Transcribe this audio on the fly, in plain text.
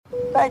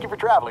Thank you for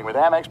traveling with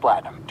Amex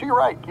Platinum. To your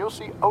right, you'll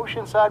see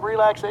oceanside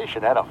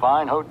relaxation at a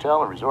fine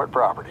hotel and resort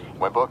property.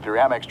 When booked through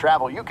Amex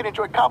Travel, you can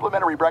enjoy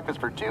complimentary breakfast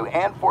for 2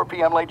 and 4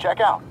 p.m. late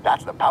checkout.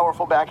 That's the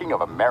powerful backing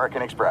of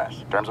American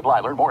Express. Terms apply.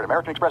 Learn more at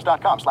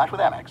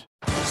americanexpress.com/withAmex.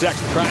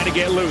 Sexton trying to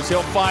get loose.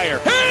 He'll fire.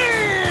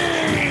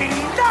 Hey!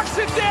 Knocks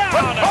it down!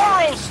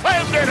 Toro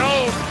slammed it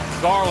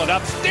home! Garland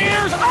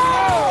upstairs.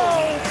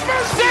 Oh!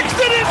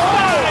 Sexton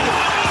inside!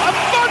 A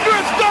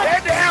thunderous dunk!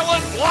 And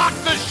Allen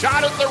blocked the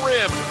shot at the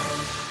rim.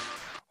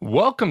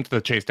 Welcome to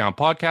the Chase Down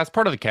Podcast,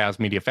 part of the Cavs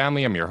Media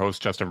family. I'm your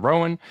host, Justin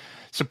Rowan.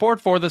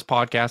 Support for this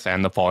podcast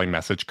and the following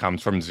message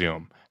comes from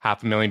Zoom.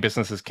 500,000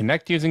 businesses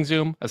connect using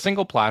Zoom, a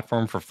single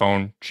platform for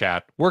phone,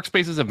 chat,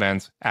 workspaces,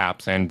 events,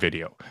 apps, and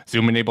video.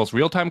 Zoom enables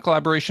real-time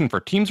collaboration for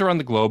teams around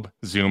the globe.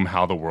 Zoom,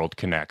 how the world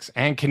connects.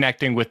 And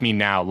connecting with me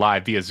now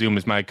live via Zoom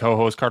is my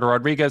co-host, Carter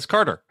Rodriguez.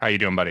 Carter, how you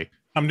doing, buddy?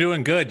 I'm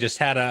doing good. Just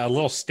had a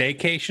little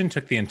staycation.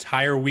 Took the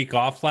entire week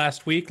off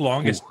last week.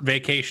 Longest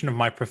vacation of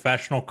my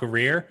professional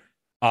career.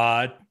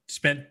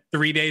 Spent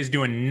 3 days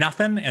doing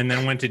nothing, and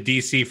then went to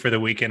DC for the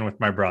weekend with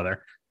my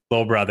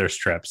little brother's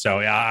trip. So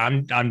yeah,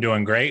 I'm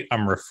doing great.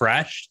 I'm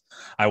refreshed.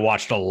 I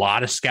watched a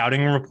lot of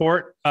scouting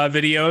report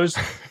videos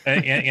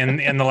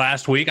in the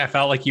last week. I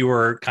felt like you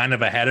were kind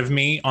of ahead of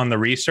me on the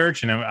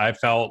research, and I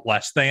felt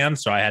less than,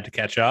 so I had to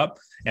catch up.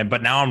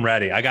 But now I'm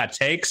ready. I got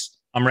takes.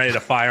 I'm ready to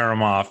fire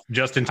them off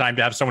just in time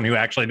to have someone who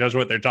actually knows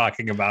what they're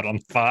talking about on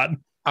the pod.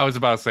 I was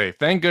about to say,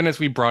 thank goodness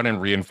we brought in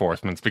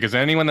reinforcements, because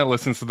anyone that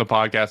listens to the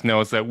podcast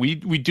knows that we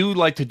do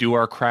like to do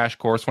our crash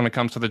course when it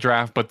comes to the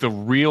draft, but the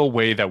real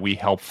way that we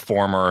help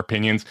form our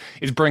opinions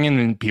is bringing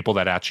in people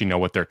that actually know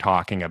what they're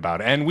talking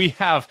about. And we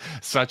have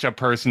such a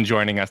person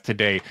joining us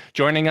today.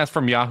 Joining us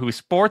from Yahoo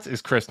Sports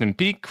is Krysten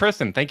Peak.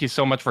 Krysten, thank you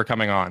so much for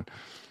coming on.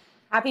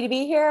 Happy to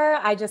be here.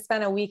 I just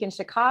spent a week in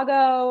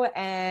Chicago,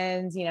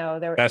 and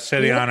best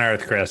city on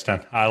earth,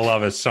 Krysten. I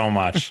love it so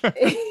much.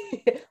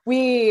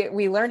 We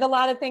learned a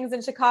lot of things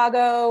in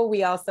Chicago.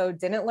 We also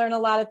didn't learn a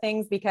lot of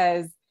things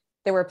because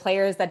there were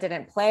players that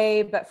didn't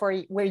play. But for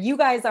where you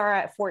guys are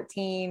at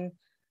 14,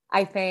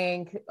 I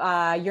think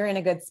you're in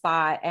a good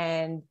spot,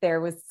 and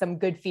there was some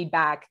good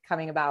feedback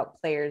coming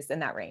about players in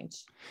that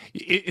range.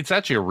 It's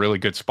actually a really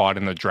good spot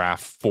in the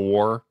draft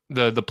for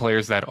the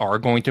players that are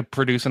going to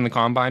produce in the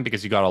combine,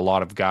 because you got a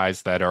lot of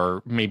guys that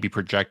are maybe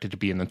projected to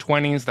be in the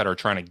 20s that are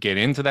trying to get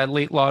into that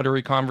late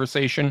lottery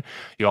conversation.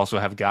 You also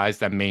have guys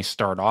that may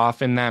start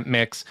off in that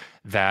mix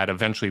that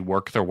eventually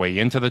work their way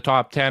into the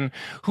top 10.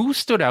 Who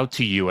stood out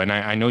to you? And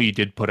I know you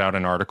did put out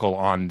an article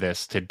on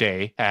this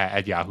today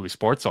at Yahoo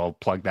Sports, so I'll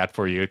plug that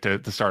for you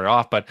to start it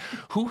off. But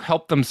who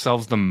helped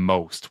themselves the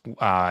most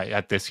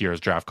at this year's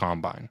draft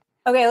combine?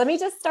 Okay, let me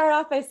just start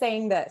off by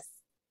saying this.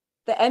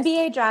 The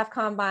NBA draft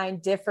combine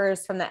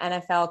differs from the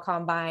NFL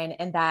combine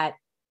in that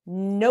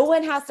no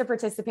one has to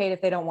participate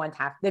if they don't want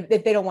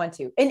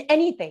to, in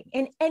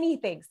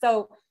anything.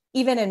 So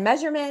even in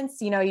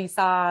measurements, you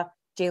saw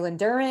Jalen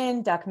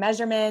Duren duck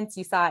measurements.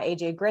 You saw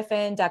AJ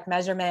Griffin duck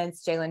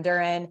measurements. Jalen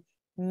Duren,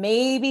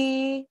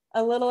 maybe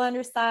a little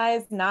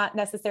undersized, not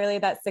necessarily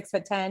that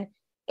 6'10".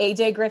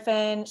 AJ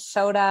Griffin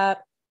showed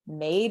up,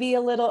 maybe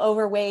a little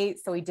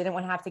overweight, so he didn't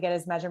want to have to get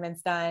his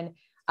measurements done.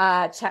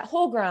 Chet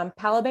Holmgren,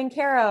 Paolo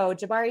Banchero,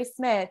 Jabari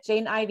Smith,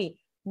 Jaden Ivey,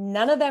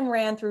 none of them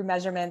ran through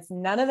measurements.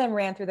 None of them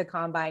ran through the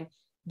combine.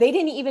 They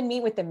didn't even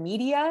meet with the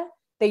media.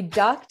 They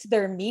ducked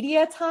their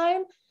media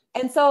time.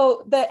 And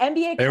so the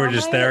NBA they were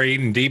just there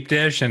eating deep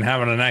dish and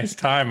having a nice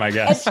time, I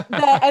guess. The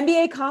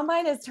NBA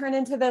combine has turned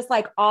into this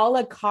like a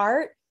la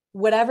carte,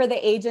 whatever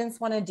the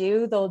agents want to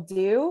do, they'll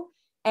do.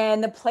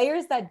 And the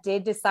players that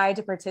did decide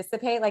to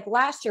participate, like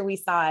last year we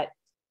saw it,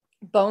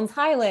 Bones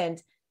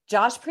Highland,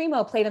 Josh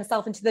Primo played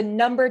himself into the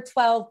number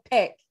 12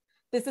 pick.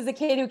 This is a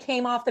kid who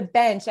came off the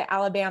bench at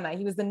Alabama.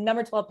 He was the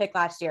number 12 pick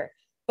last year.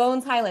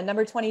 Bones Highland,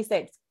 number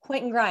 26,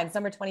 Quentin Grimes,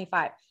 number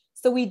 25.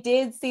 So we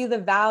did see the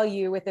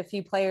value with a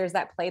few players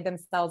that played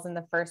themselves in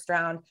the first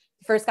round.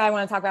 The first guy I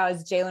want to talk about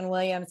is Jalen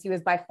Williams. He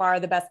was by far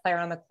the best player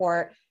on the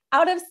court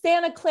out of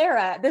Santa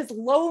Clara, this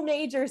low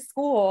major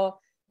school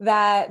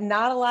that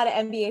not a lot of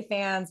NBA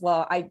fans,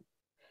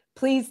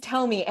 please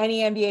tell me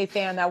any NBA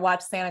fan that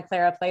watched Santa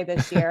Clara play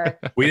this year.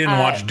 We didn't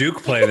watch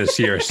Duke play this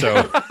year,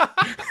 so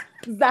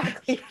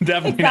exactly.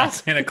 Definitely not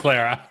Santa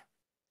Clara.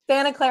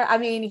 Santa Clara, I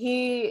mean,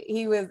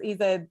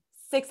 he's a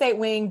 6'8"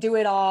 wing, do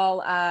it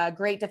all,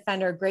 great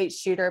defender, great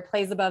shooter,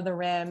 plays above the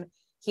rim.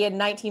 He had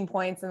 19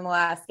 points in the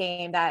last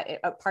game,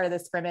 part of the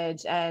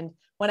scrimmage. And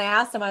when I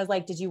asked him, I was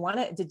like, did you want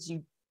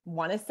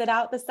to sit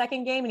out the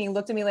second game? And he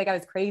looked at me like I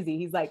was crazy.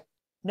 He's like,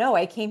 no,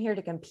 I came here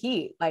to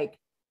compete. Like,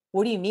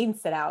 what do you mean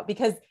sit out?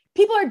 Because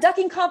people are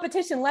ducking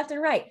competition left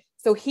and right.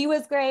 So he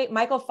was great.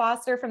 Michael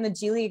Foster from the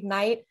G League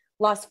Ignite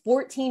lost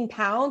 14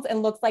 pounds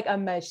and looks like a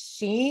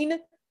machine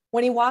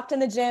when he walked in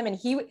the gym. And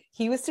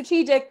he was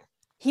strategic.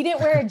 He didn't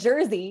wear a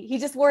jersey. He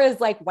just wore his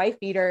wife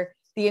beater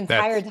the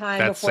entire time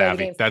that's before savvy.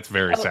 the game. That's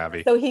very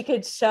savvy. So he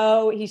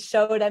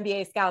showed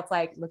NBA scouts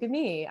like, look at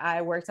me,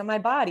 I worked on my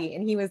body.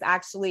 And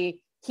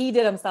he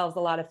did himself a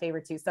lot of favor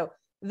too. So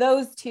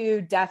those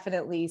two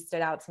definitely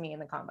stood out to me in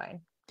the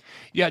combine.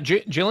 Yeah,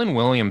 Jalen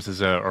Williams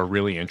is a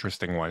really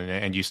interesting one,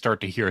 and you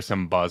start to hear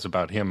some buzz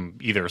about him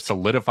either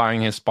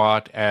solidifying his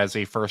spot as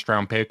a first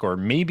round pick or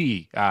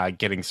maybe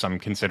getting some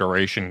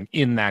consideration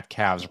in that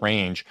Cavs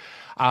range.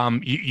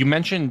 You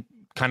mentioned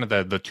kind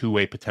of the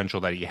two-way potential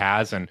that he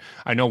has, and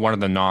I know one of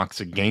the knocks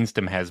against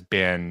him has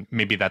been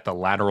maybe that the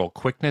lateral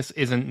quickness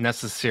isn't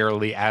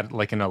necessarily at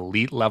like an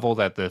elite level,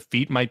 that the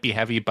feet might be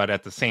heavy, but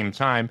at the same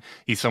time,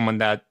 he's someone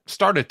that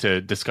started to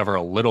discover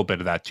a little bit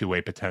of that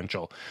two-way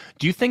potential.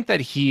 Do you think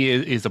that he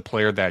is a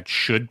player that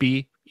should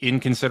be in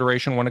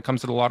consideration when it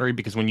comes to the lottery?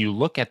 Because when you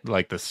look at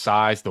like the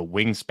size, the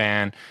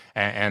wingspan,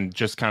 and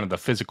just kind of the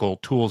physical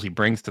tools he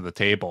brings to the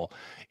table,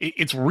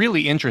 it's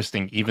really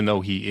interesting, even though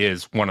he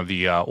is one of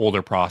the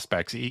older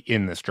prospects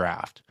in this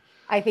draft.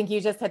 I think you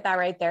just hit that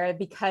right there.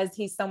 Because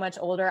he's so much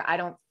older, I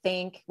don't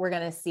think we're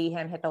going to see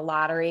him hit the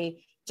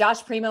lottery.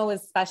 Josh Primo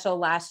was special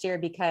last year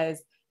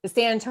because the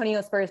San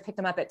Antonio Spurs picked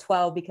him up at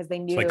 12 because they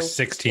knew like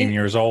 16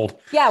 years old.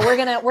 Yeah, we're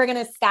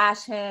going to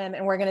stash him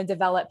and we're going to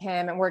develop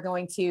him and we're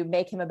going to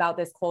make him about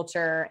this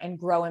culture and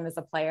grow him as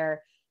a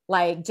player.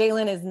 Like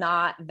Jalen is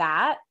not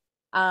that.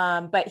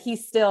 But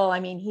he's still,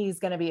 I mean, he's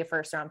going to be a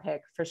first round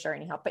pick for sure.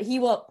 And but he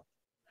will,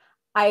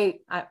 I'm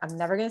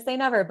never going to say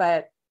never,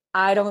 but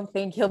I don't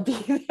think he'll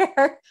be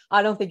there.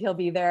 I don't think he'll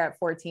be there at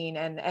 14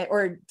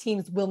 or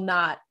teams will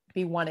not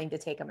be wanting to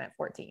take him at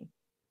 14.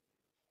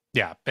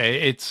 Yeah,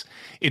 it's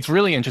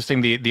really interesting.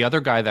 The other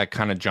guy that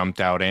kind of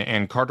jumped out,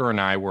 and Carter and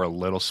I were a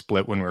little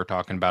split when we were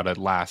talking about it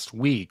last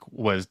week,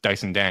 was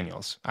Dyson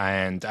Daniels.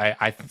 And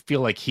I feel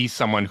like he's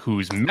someone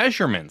whose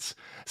measurements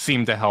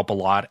seem to help a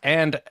lot.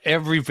 And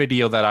every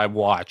video that I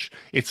watch,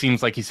 it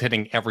seems like he's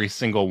hitting every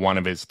single one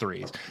of his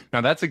threes.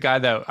 Now, that's a guy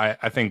that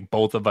I think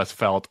both of us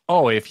felt,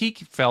 oh, if he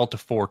fell to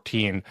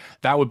 14,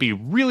 that would be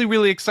really,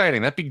 really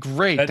exciting. That'd be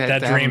great.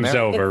 That dream's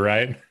over,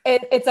 right?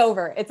 It's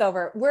over. It's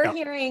over. We're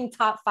hearing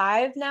top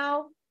 5 now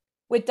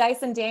with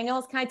Dyson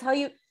Daniels. Can I tell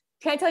you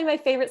my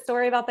favorite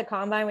story about the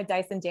combine with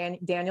Dyson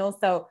Daniels?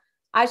 So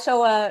I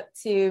show up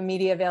to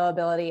media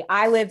availability.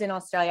 I lived in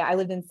Australia. I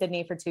lived in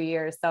Sydney for 2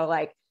 years. So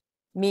like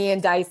me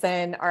and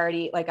Dyson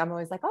already, like, I'm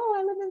always like, oh,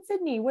 I live in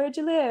Sydney. Where'd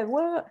you live?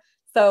 What?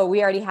 So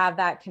we already have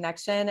that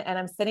connection. And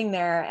I'm sitting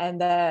there and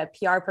the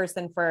PR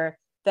person for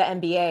the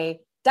NBA,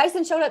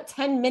 Dyson showed up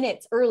 10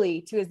 minutes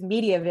early to his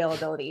media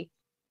availability.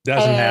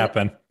 Doesn't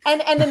happen.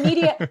 And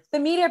the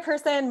media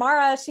person,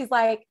 Mara, she's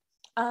like,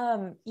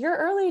 you're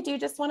early. Do you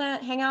just want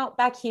to hang out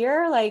back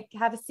here? Like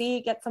have a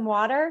seat, get some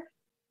water.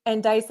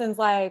 And Dyson's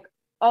like,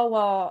 oh,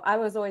 well, I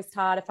was always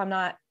taught if I'm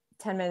not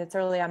 10 minutes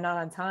early, I'm not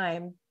on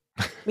time.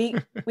 We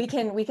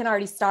can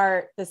already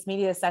start this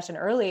media session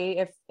early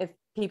if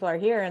people are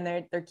here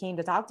and they're keen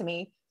to talk to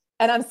me.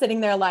 And I'm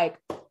sitting there like,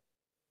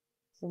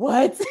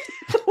 what?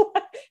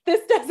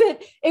 This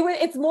doesn't,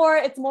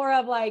 it's more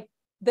of like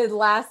the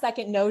last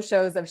second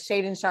no-shows of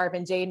Shaden Sharp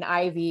and Jaden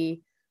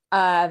Ivey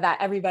that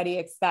everybody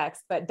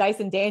expects. But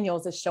Dyson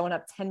Daniels is showing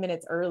up 10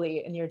 minutes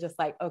early and you're just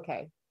like,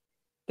 okay,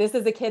 this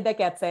is a kid that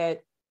gets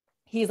it.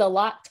 He's a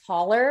lot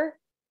taller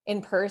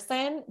in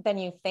person than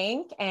you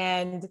think.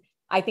 And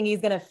I think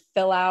he's going to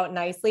fill out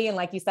nicely. And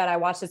like you said, I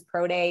watched his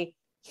pro day.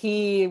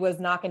 He was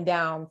knocking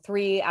down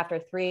 3 after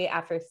 3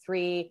 after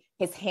 3.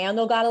 His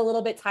handle got a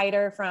little bit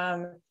tighter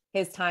from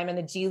his time in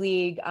the G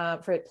League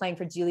for playing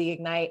for G League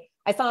Ignite.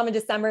 I saw him in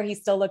December. He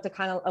still looked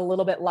a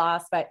little bit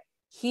lost, but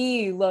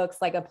he looks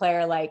like a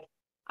player. Like,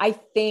 I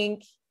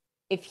think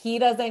if he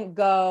doesn't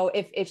go,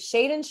 if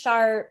Shaden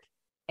Sharp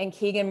and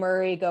Keegan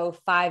Murray go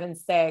 5 and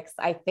 6,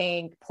 I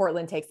think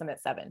Portland takes them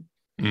at 7.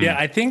 Yeah,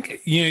 I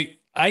think,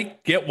 I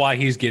get why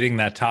he's getting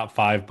that top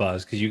 5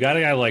 buzz, because you got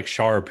a guy like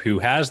Sharp who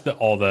has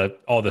all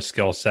the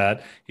skill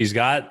set. He's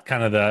got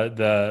kind of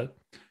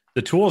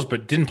the tools,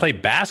 but didn't play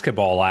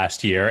basketball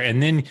last year.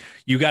 And then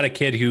you got a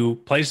kid who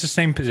plays the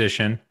same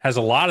position, has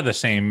a lot of the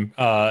same,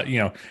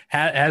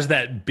 has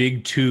that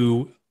big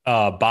 2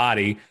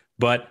 body,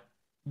 but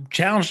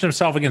challenged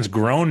himself against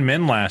grown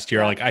men last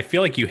year. Like, I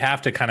feel like you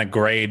have to kind of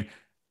grade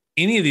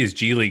any of these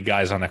G League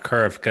guys on a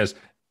curve, because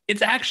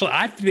it's actually,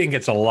 I think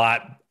it's a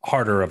lot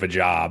harder of a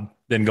job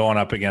than going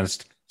up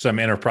against some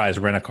enterprise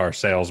rent-a-car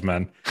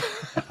salesman.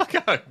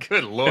 God,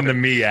 good Lord. In the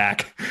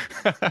MEAC.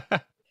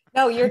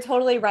 No, you're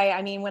totally right.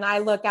 I mean, when I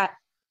look at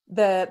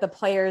the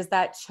players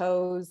that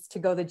chose to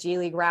go the G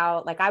League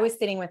route, like I was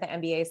sitting with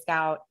an NBA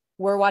scout,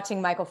 we're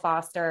watching Michael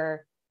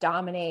Foster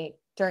dominate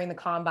during the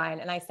combine.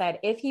 And I said,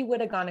 if he would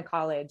have gone to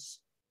college,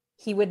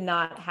 he would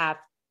not have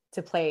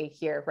to play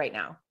here right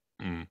now.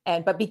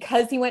 But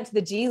because he went to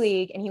the G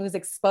League and he was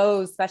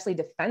exposed, especially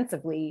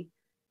defensively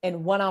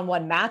in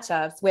one-on-one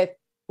matchups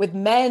with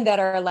men that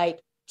are like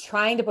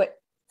trying to put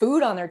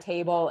food on their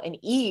table and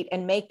eat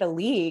and make the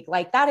league,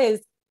 like that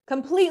is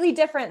completely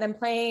different than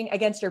playing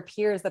against your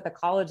peers at the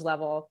college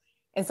level.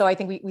 And so I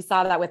think we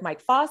saw that with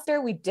Mike Foster.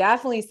 We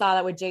definitely saw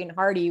that with Jaden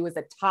Hardy, who was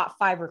a top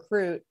 5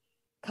 recruit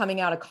coming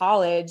out of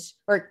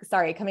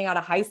coming out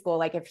of high school.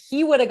 Like if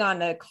he would have gone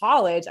to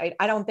college,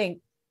 I don't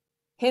think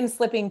him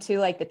slipping to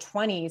like the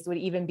 20s would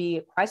even be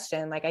a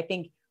question. Like, I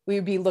think we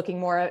would be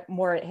looking more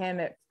at him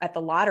at the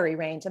lottery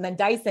range. And then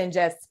Dyson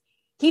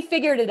he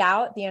figured it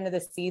out at the end of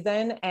the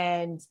season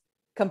and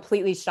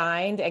completely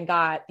shined and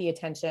got the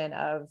attention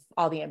of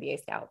all the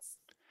NBA scouts.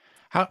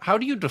 How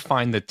do you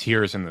define the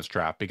tiers in this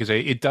draft? Because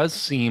it does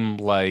seem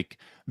like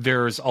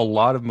there's a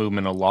lot of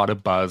movement, a lot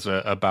of buzz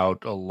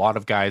about a lot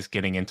of guys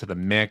getting into the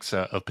mix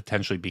of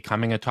potentially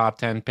becoming a top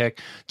 10 pick.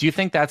 Do you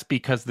think that's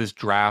because this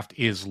draft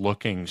is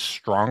looking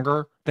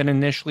stronger than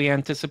initially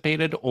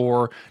anticipated?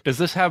 Or does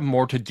this have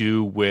more to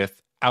do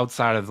with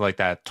outside of like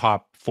that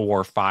top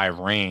 4 or 5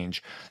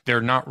 range, there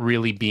not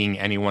really being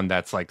anyone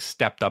that's like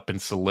stepped up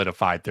and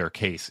solidified their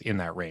case in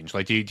that range?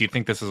 Like, do you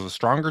think this is a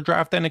stronger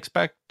draft than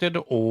expected,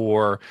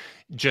 or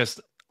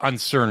just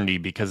uncertainty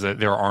because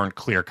there aren't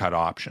clear-cut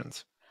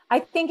options? I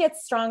think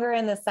it's stronger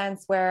in the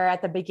sense where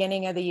at the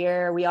beginning of the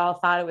year, we all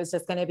thought it was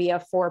just going to be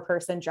a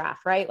 4-person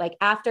draft, right? Like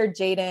after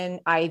Jaden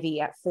Ivey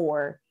at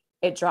 4,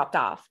 it dropped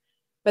off.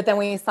 But then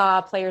we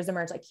saw players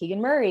emerge like Keegan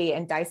Murray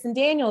and Dyson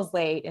Daniels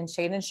late, and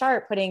Shaedon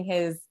Sharpe putting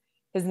his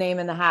name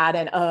in the hat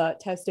and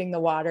testing the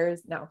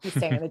waters. No, he's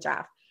staying in the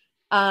draft.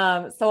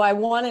 So I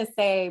want to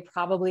say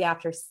probably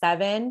after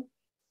 7,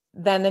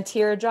 then the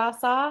tier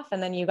drops off.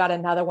 And then you got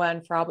another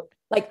one for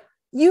like,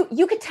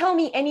 you could tell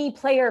me any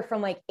player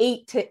from like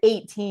 8 to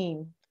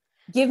 18,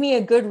 give me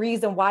a good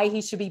reason why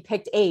he should be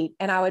picked 8.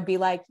 And I would be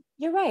like,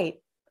 you're right.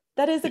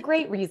 That is a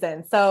great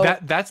reason. So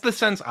that's the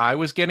sense I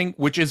was getting,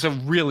 which is a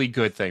really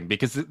good thing,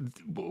 because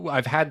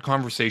I've had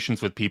conversations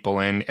with people,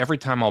 and every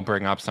time I'll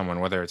bring up someone,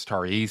 whether it's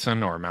Tari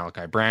Eason or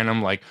Malachi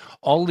Branham, like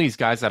all these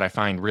guys that I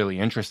find really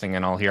interesting,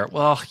 and I'll hear,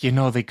 well,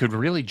 they could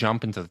really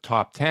jump into the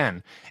top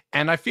 10.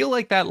 And I feel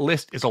like that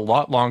list is a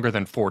lot longer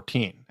than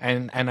 14.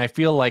 And I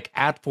feel like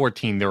at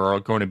 14, there are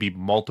going to be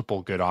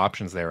multiple good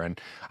options there.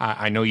 And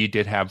I know you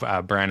did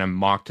have Branham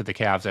mocked to the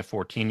Cavs at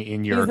 14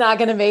 in your... He's not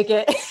going to make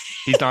it.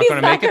 He's not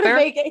going to make it there?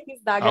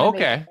 He's not going to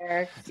make it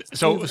there.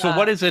 So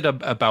what is it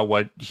about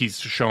what he's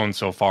shown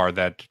so far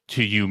that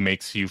to you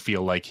makes you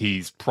feel like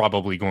he's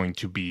probably going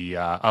to be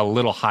a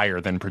little higher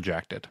than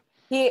projected?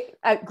 He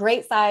at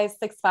great size,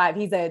 6'5".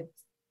 He's a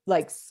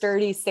like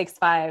sturdy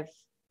 6'5"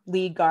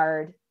 lead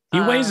guard. He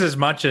weighs as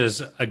much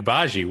as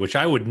Agbaji, which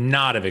I would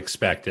not have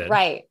expected.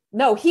 Right.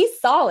 No, he's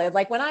solid.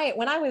 Like when I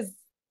was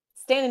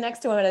standing next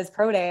to him at his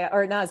pro day,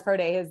 or not his pro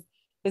day,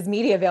 his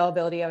media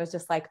availability, I was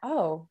just like,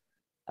 oh,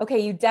 okay,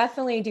 you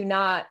definitely do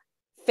not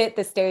fit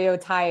the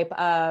stereotype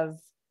of,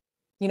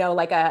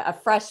 like a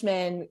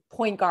freshman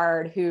point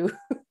guard who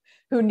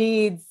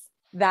needs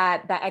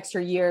that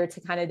extra year to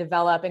kind of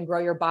develop and grow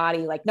your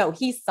body. Like, no,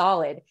 he's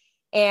solid.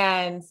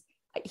 And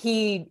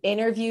he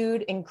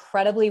interviewed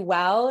incredibly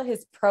well.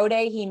 His pro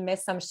day, he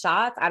missed some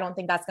shots. I don't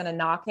think that's going to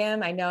knock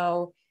him. I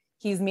know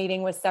he's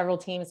meeting with several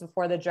teams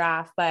before the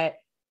draft, but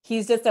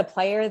he's just a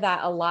player that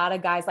a lot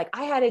of guys, like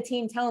I had a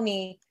team tell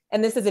me,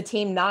 and this is a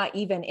team not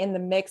even in the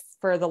mix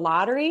for the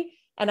lottery.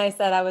 And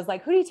I was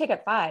like, who do you take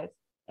at 5?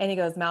 And he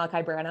goes,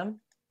 Malachi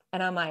Branham.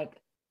 And I'm like,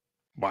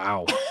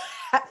 wow.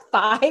 At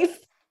 5?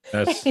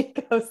 That's, he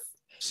goes,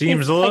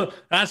 seems a little,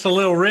 that's a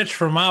little rich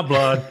for my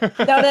blood.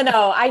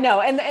 No. I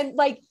know.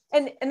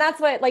 And that's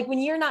what, like, when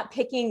you're not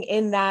picking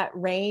in that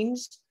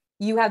range,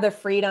 you have the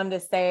freedom to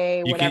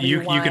say whatever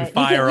you want. You can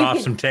fire off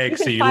some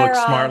takes so you look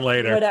smart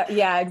later.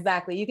 Yeah,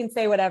 exactly. You can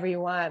say whatever you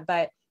want.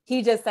 But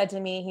he just said to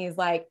me, he's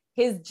like,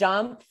 his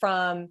jump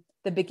from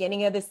the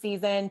beginning of the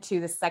season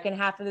to the second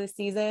half of the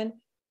season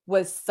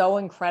was so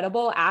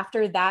incredible.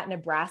 After that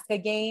Nebraska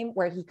game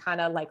where he kind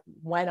of like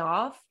went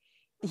off,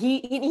 he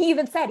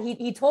even said,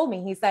 he told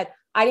me, he said,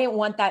 I didn't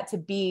want that to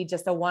be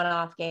just a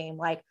one-off game.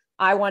 Like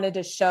I wanted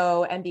to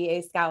show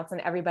NBA scouts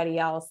and everybody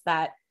else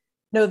that,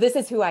 no, this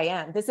is who I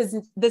am. This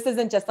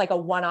isn't just like a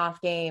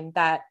one-off game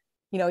that,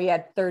 he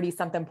had 30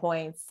 something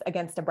points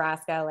against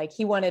Nebraska. Like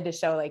he wanted to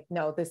show like,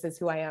 no, this is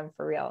who I am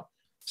for real.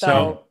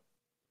 So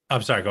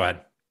I'm sorry, go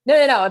ahead.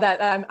 No.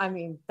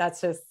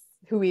 That's just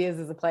who he is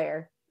as a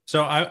player.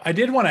 So I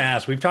did want to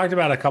ask, we've talked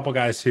about a couple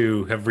guys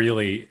who have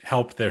really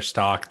helped their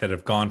stock that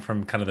have gone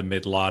from kind of the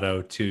mid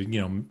lotto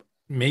to,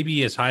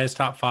 maybe as high as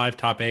top 5,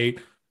 top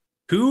 8.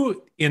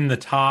 Who in the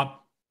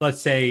top,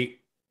 let's say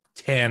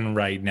 10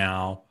 right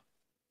now,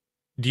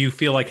 do you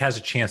feel like has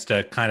a chance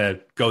to kind of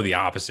go the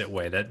opposite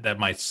way that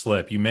might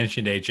slip? You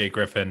mentioned AJ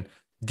Griffin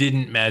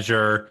didn't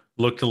measure,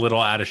 looked a little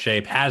out of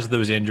shape, has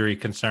those injury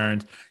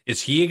concerns.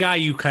 Is he a guy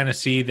you kind of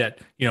see that,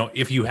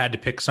 if you had to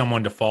pick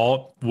someone to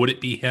fall, would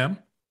it be him?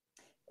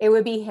 It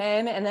would be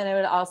him. And then it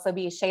would also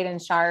be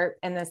Shaedon Sharpe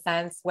in the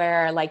sense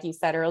where, like you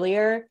said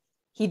earlier,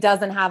 he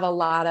doesn't have a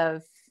lot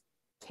of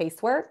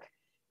casework,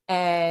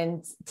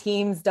 and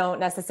teams don't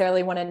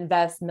necessarily want to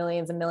invest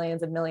millions and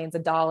millions and millions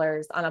of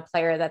dollars on a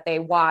player that they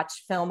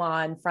watch film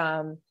on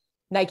from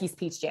Nike's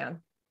Peach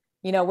Jam,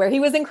 where he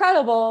was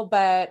incredible,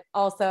 but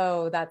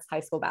also that's high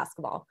school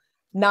basketball,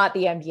 not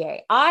the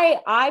NBA.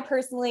 I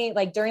personally,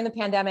 like during the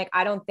pandemic,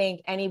 I don't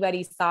think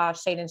anybody saw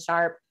Shaedon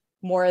Sharpe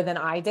more than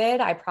I did.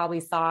 I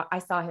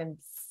saw him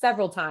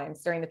several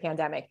times during the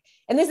pandemic.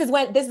 And this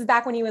is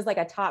back when he was like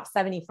a top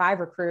 75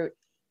 recruit.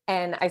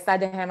 And I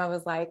said to him, I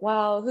was like,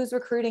 well, who's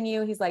recruiting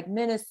you? He's like,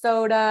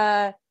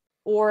 Minnesota,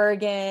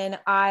 Oregon,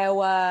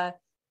 Iowa.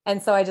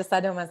 And so I just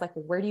said to him, I was like,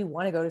 well, where do you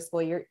want to go to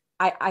school?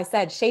 I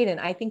said, Shaden,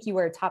 I think you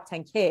were a top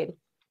 10 kid,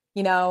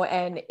 and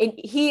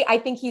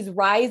I think he's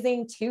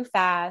rising too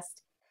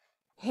fast.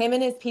 Him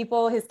and his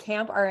people, his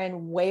camp are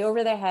in way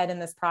over their head in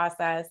this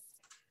process.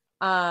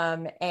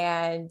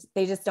 And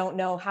they just don't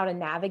know how to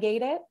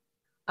navigate it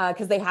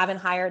because they haven't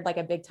hired like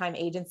a big time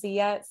agency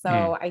yet.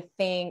 So I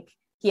think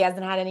he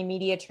hasn't had any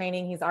media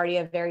training. He's already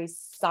a very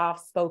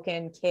soft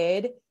spoken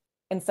kid.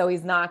 And so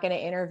he's not going to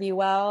interview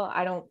well,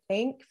 I don't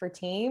think, for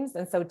teams.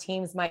 And so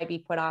teams might be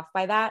put off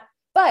by that.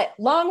 But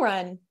long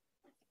run,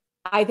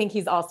 I think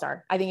he's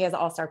all-star. I think he has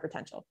all-star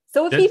potential.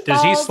 So if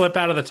does he slip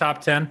out of the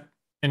top 10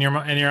 in your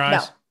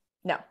eyes?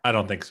 No, I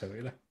don't think so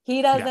either.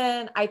 He doesn't.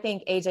 Yeah. I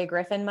think AJ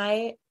Griffin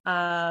might.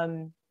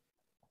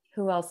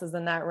 Who else is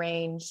in that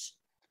range?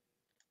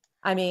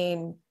 I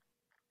mean,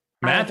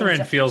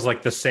 Mathurin feels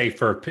like the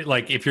safer,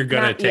 like if you're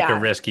going to take a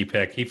risky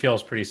pick, he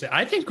feels pretty safe.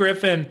 I think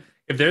Griffin,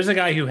 if there's a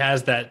guy who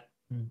has that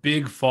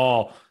big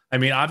fall, I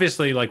mean,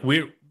 obviously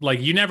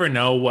you never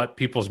know what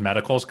people's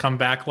medicals come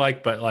back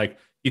like, but like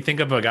you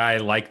think of a guy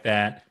like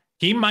that,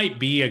 he might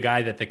be a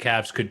guy that the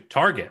Cavs could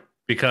target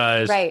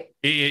because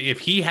if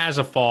he has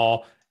a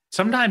fall,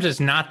 sometimes it's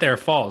not their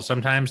fault.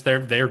 Sometimes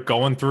they're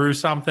going through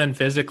something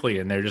physically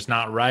and they're just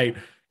not right.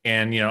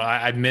 And,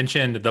 I've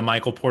mentioned the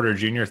Michael Porter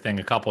Jr.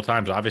 thing a couple of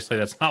times. Obviously,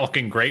 that's not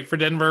looking great for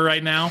Denver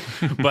right now.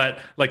 But,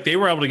 like, they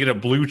were able to get a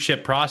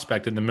blue-chip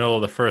prospect in the middle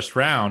of the first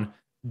round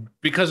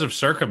because of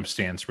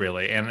circumstance,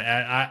 really. And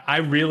I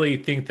really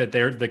think that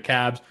the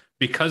Cavs,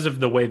 because of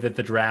the way that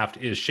the draft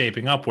is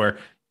shaping up, where,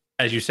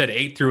 as you said,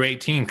 8 through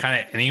 18,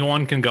 kind of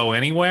anyone can go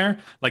anywhere,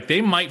 like,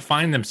 they might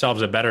find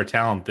themselves a better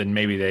talent than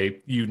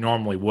maybe you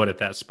normally would at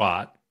that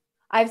spot.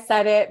 I've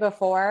said it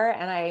before,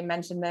 and I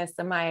mentioned this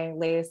in my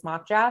latest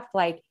mock draft,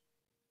 like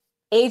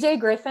AJ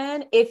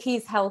Griffin, if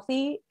he's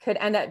healthy, could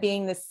end up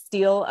being the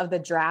steal of the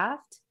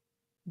draft,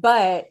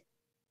 but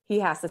he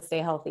has to stay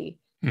healthy.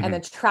 Mm-hmm. And the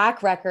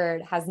track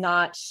record has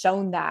not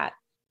shown that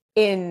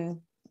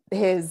in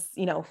his,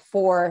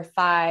 4 or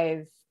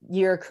 5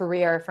 year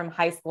career from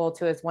high school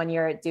to his 1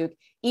 year at Duke.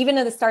 Even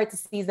at the start of the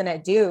season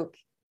at Duke,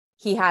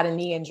 he had a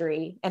knee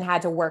injury and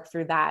had to work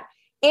through that.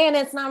 And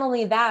it's not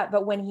only that,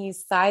 but when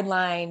he's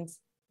sidelined,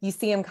 you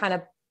see him kind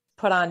of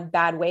put on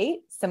bad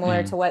weight,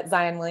 similar to what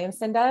Zion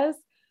Williamson does.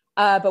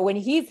 But when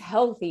he's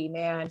healthy,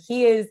 man,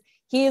 he is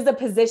a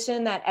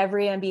position that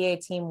every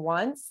NBA team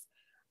wants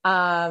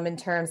in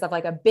terms of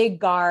like a big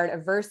guard, a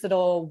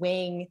versatile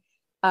wing,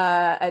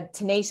 a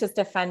tenacious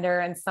defender,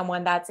 and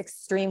someone that's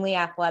extremely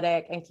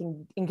athletic and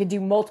can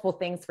do multiple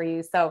things for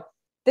you. So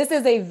this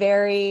is a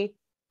very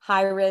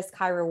high risk,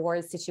 high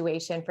reward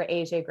situation for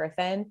AJ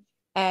Griffin.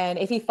 And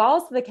if he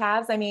falls to the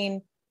Cavs, I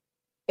mean,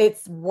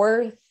 it's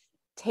worth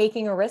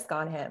taking a risk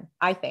on him,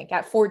 I think,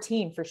 at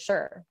 14 for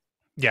sure.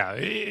 Yeah,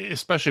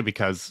 especially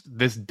because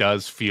this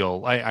does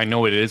feel, I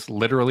know it is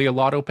literally a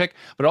lotto pick,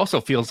 but it also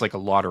feels like a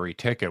lottery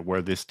ticket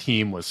where this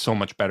team was so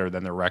much better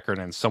than the record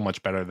and so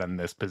much better than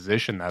this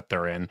position that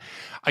they're in.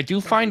 I do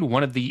find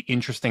one of the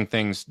interesting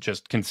things,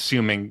 just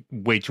consuming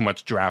way too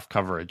much draft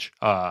coverage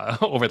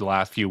over the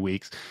last few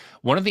weeks,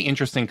 one of the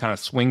interesting kind of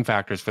swing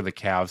factors for the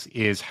Cavs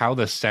is how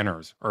the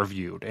centers are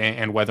viewed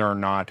and whether or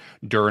not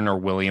Duren or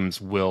Williams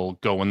will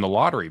go in the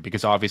lottery,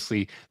 because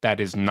obviously that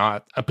is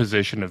not a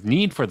position of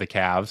need for the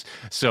Cavs.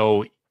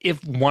 So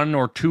if one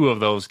or two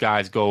of those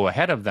guys go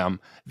ahead of them,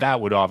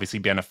 that would obviously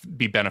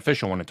be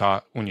beneficial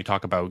when you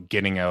talk about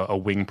getting a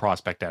wing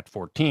prospect at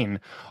 14.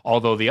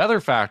 Although the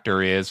other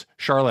factor is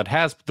Charlotte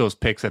has those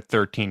picks at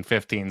 13,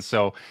 15.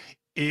 So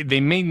they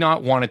may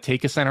not want to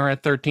take a center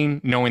at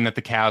 13, knowing that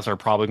the Cavs are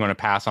probably going to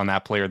pass on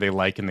that player they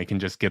like and they can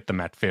just get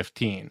them at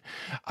 15.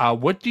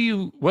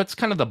 What's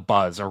kind of the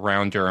buzz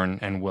around Duren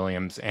and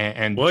Williams?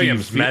 And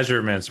Williams'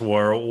 measurements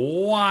were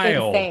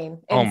wild.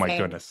 Insane. Oh my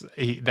goodness.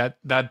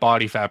 That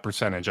body fat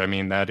percentage. I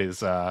mean, that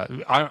is,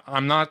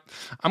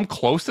 I'm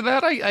close to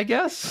that, I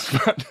guess.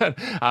 But,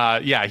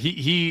 yeah,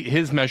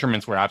 his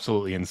measurements were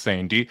absolutely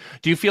insane. Do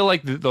you feel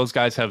like those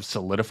guys have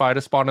solidified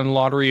a spot in the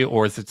lottery,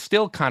 or is it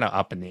still kind of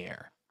up in the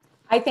air?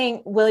 I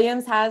think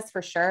Williams has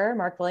for sure.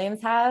 Mark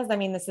Williams has. I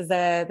mean, this is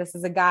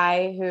a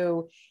guy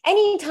who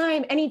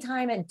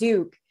anytime at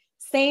Duke,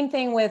 same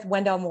thing with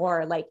Wendell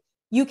Moore. Like,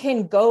 you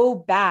can go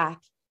back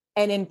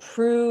and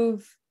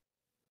improve,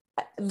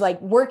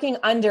 like working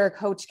under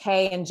Coach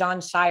K and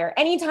John Shire.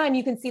 Anytime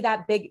you can see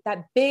that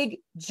big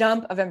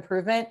jump of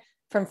improvement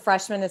from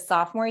freshman to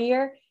sophomore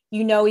year,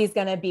 he's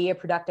going to be a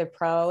productive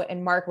pro.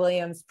 And Mark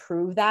Williams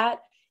proved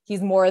that.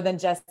 He's more than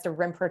just a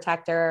rim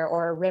protector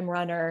or a rim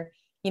runner.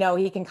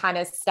 He can kind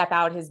of step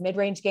out his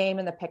mid-range game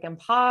in the pick and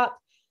pop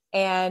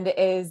and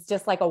is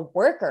just like a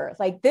worker.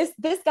 Like this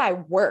guy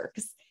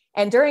works.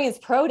 And during his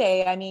pro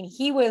day, I mean,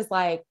 he was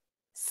like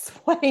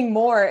sweating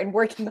more and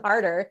working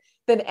harder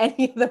than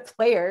any of the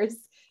players,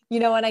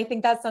 and I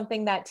think that's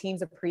something that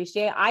teams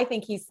appreciate. I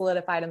think he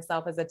solidified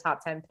himself as a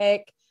top 10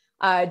 pick.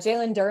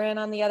 Jalen Duren,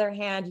 on the other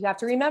hand, you have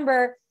to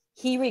remember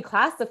he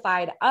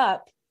reclassified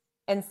up.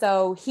 And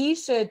so he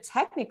should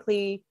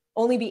technically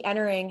only be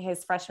entering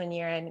his freshman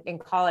year in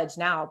college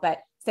now. But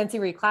since he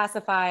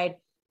reclassified,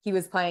 he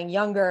was playing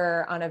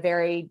younger on a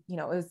very, it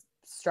was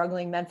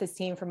struggling Memphis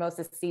team for most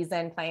of the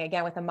season, playing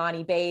again with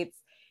Amani Bates.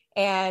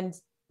 And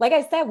like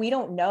I said, we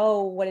don't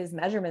know what his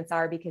measurements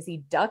are because he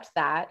ducked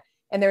that.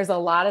 And there's a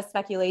lot of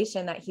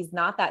speculation that he's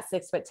not that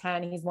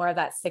 6'10". He's more of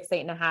that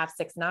 6'8.5",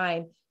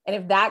 6'9". And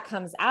if that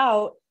comes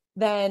out,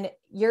 then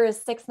you're a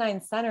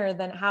 6'9" center,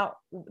 then how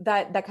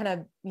that kind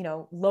of,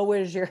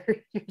 lowers your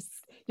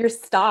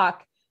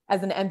stock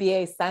as an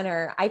NBA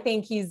center. I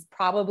think he's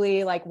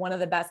probably like one of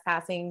the best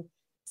passing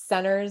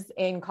centers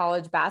in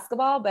college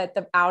basketball,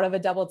 but out of a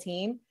double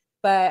team.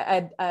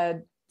 But a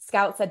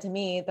scout said to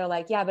me, they're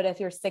like, yeah, but if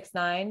you're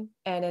 6'9"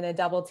 and in a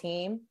double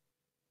team,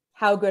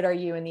 how good are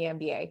you in the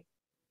NBA?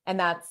 And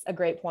that's a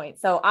great point.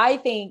 So I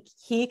think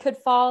he could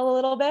fall a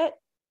little bit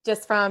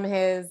just from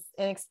his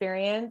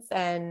inexperience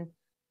and,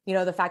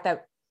 the fact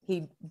that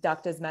he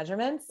ducked his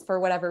measurements for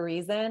whatever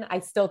reason. I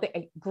still think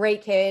a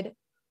great kid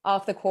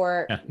off the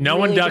court. Yeah. No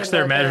one ducks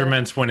their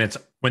measurements when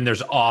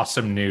there's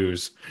awesome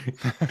news.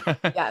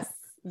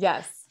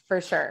 Yes, for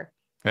sure.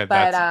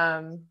 But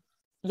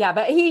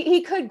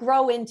he could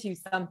grow into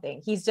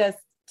something. He's just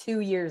 2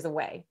 years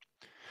away,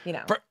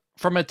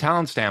 From a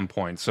talent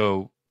standpoint.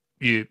 So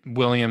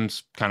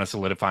Williams kind of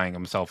solidifying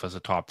himself as a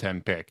top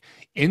 10 pick.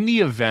 In the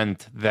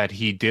event that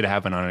he did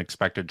have an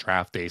unexpected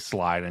draft day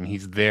slide and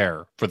he's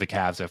there for the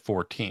Cavs at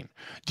 14,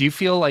 do you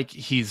feel like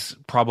he's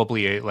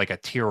probably a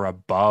tier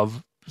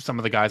above some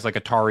of the guys like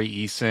Atari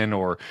Eason,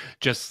 or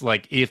just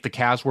like if the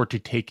Cavs were to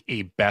take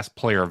a best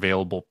player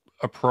available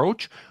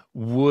approach,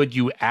 would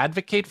you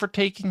advocate for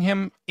taking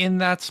him in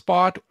that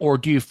spot? Or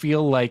do you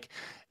feel like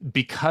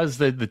because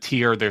the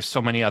tier, there's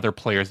so many other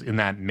players in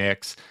that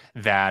mix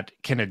that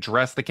can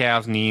address the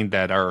Cavs' need,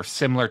 that are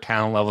similar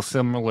talent level,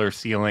 similar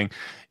ceiling?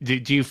 Do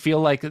you feel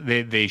like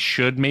they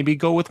should maybe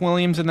go with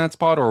Williams in that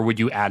spot, or would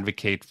you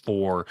advocate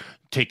for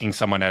taking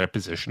someone at a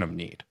position of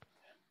need?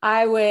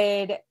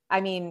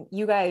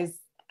 You guys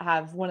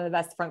have one of the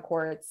best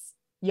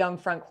young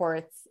front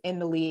courts in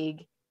the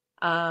league.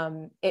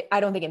 I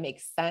don't think it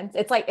makes sense.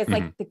 It's like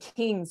the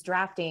Kings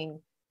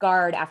drafting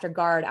guard after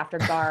guard after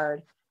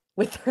guard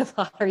with their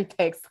lottery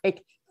picks,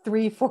 like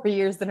 3-4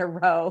 years in a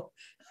row.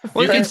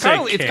 Well,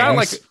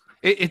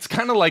 it's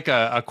kind of like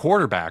a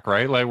quarterback,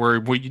 right? Like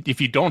where if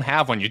you don't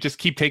have one, you just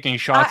keep taking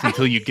shots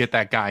until you get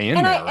that guy in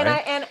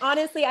there. And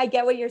honestly, I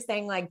get what you're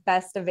saying, like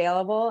best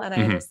available, and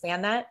I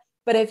understand that.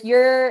 But if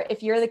you're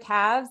the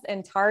Cavs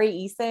and Tari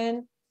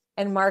Eason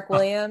and Mark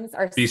Williams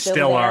are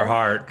still there, our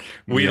heart.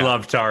 We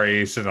love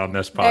Tari Eason on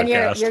this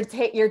podcast.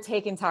 And you're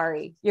taking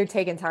Tari. You're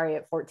taking Tari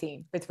at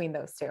 14 between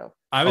those two.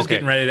 I was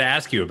getting ready to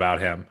ask you about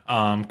him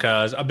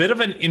because a bit of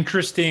an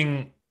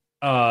interesting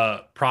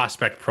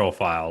prospect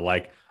profile,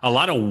 like a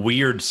lot of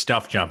weird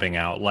stuff jumping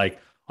out. Like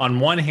on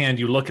one hand,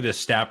 you look at his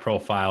stat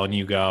profile and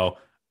you go,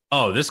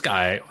 oh, this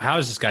guy, how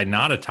is this guy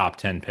not a top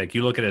 10 pick?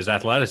 You look at his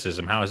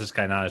athleticism. How is this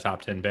guy not a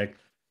top 10 pick?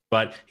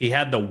 But he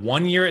had the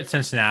 1 year at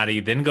Cincinnati,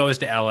 then goes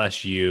to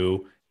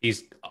LSU.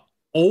 He's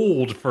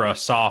old for a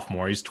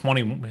sophomore. He's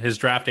 20. His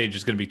draft age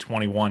is going to be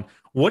 21.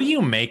 What do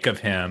you make of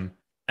him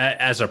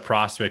as a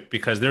prospect?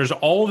 Because there's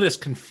all this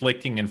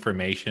conflicting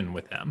information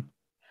with him.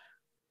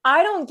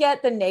 I don't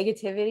get the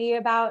negativity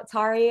about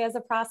Tari as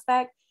a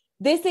prospect.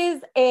 This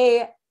is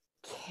a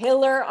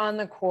killer on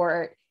the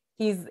court.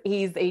 He's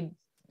a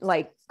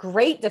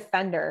great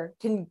defender,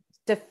 can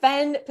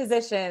defend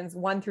positions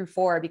 1 through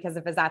 4 because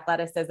of his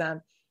athleticism.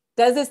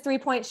 Does his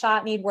 3-point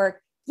shot need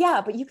work?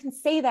 Yeah, but you can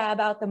say that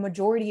about the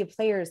majority of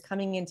players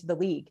coming into the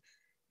league.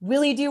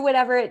 Really do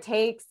whatever it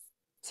takes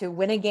to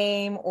win a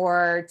game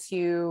or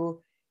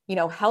to,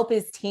 help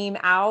his team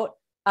out.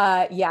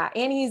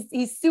 And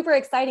he's super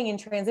exciting in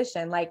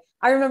transition. Like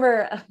I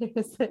remember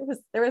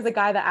there was a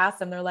guy that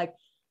asked him, they're like,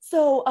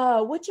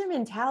 so what's your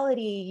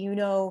mentality,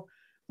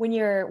 when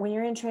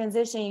you're in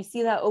transition, you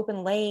see that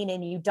open lane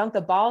and you dunk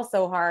the ball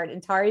so hard?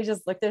 And Tari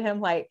just looked at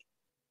him like,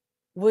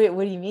 what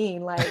do you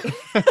mean? Like,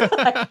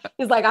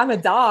 he's like, I'm a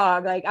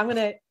dog. Like, I'm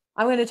going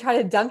to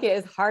try to dunk it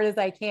as hard as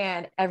I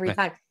can every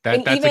time.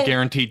 That's a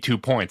guaranteed 2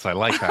 points. I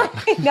like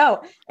that. I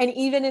know. And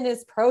even in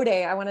his pro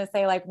day, I want to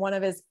say like one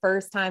of his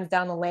first times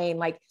down the lane,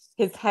 like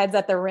his head's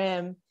at the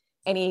rim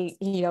and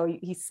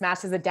he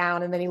smashes it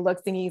down. And then he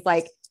looks and he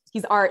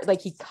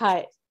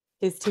cut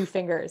his 2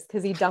 fingers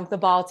because he dunked the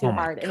ball too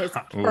hard in his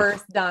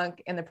first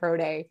dunk in the pro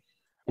day.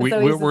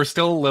 We're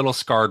still a little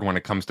scarred when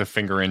it comes to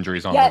finger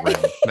injuries on the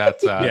rim.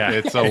 That's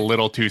it's a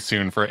little too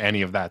soon for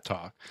any of that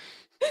talk.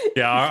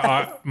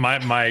 Yeah,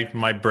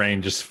 my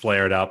brain just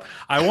flared up.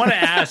 I want to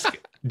ask,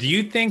 do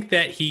you think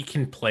that he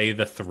can play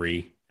the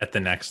 3 at the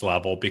next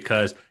level?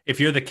 Because if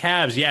you're the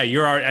Cavs,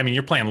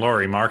 you're playing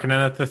Lauri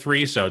Markkanen at the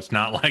 3, so it's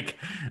not like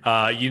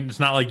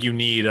you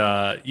need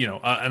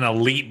an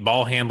elite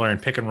ball handler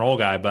and pick and roll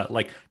guy. But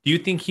like, do you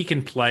think he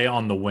can play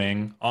on the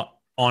wing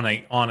on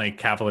a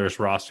Cavaliers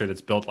roster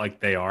that's built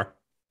like they are?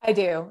 I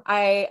do.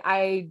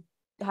 I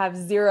have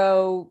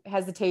zero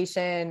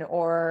hesitation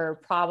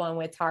or problem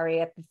with Tari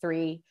at the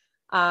 3.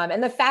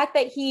 And the fact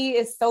that he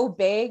is so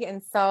big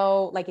and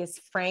so like his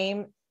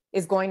frame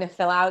is going to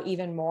fill out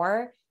even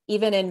more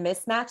even in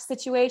mismatch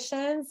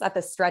situations at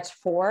the stretch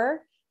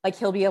 4, like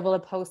he'll be able to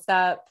post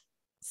up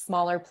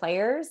smaller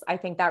players. I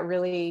think that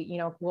really,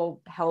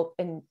 will help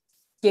and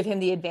give him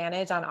the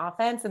advantage on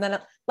offense. And then,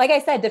 like I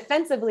said,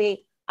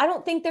 defensively, I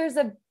don't think there's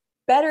a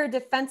better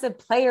defensive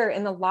player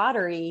in the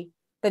lottery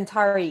than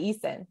Tari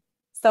Eason.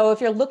 So if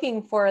you're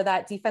looking for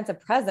that defensive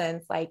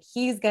presence, like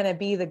he's going to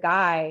be the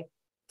guy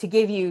to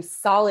give you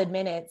solid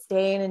minutes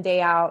day in and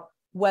day out,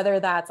 whether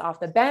that's off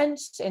the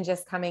bench and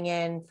just coming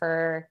in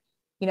for,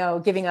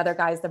 giving other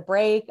guys the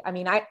break. I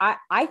mean,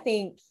 I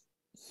think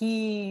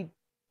he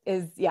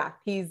is,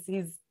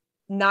 he's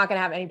not going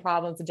to have any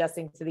problems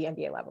adjusting to the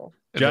NBA level.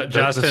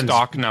 The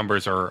stock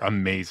numbers are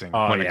amazing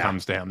when it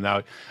comes to him.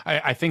 Now,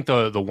 I think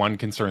the one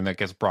concern that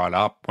gets brought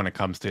up when it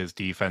comes to his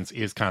defense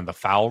is kind of the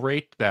foul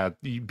rate, that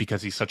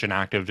because he's such an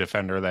active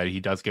defender that he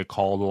does get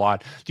called a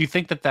lot. Do you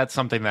think that that's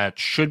something that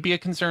should be a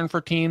concern for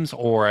teams,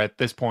 or at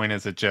this point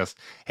is it just,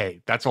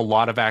 hey, that's a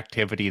lot of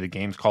activity, the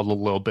game's called a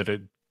little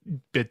bit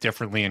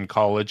differently in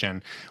college,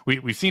 and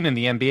we've seen in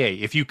the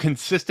NBA, if you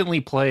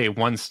consistently play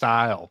one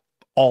style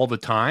all the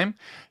time,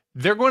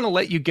 they're going to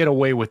let you get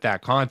away with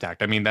that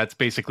contact. I mean, that's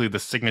basically the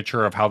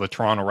signature of how the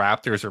Toronto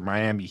Raptors or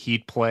Miami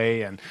Heat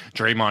play. And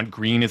Draymond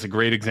Green is a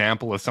great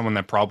example of someone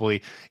that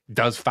probably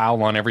does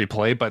foul on every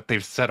play, but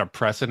they've set a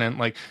precedent.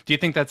 Like, do you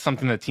think that's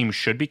something that teams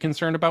should be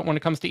concerned about when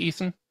it comes to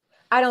Eason?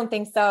 I don't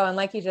think so. And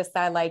like you just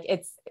said, like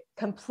it's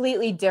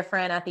completely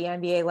different at the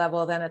NBA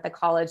level than at the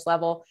college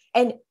level.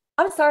 And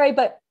I'm sorry,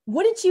 but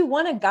wouldn't you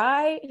want a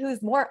guy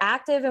who's more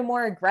active and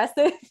more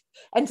aggressive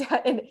and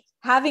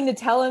having to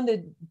tell him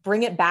to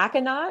bring it back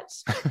a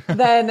notch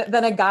than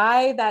a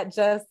guy that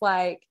just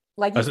like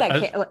you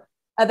said,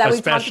 that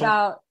we talked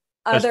about.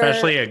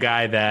 Especially a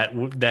guy that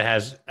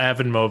has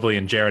Evan Mobley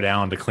and Jared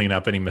Allen to clean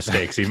up any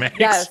mistakes he makes.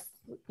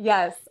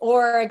 Yes.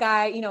 Or a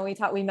guy,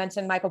 we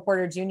mentioned Michael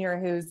Porter Jr.,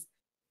 who's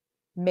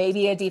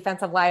maybe a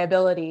defensive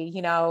liability,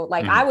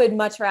 I would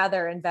much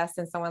rather invest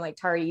in someone like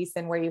Tari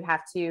Eason, where you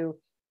have to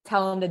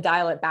tell him to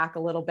dial it back a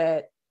little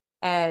bit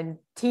and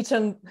teach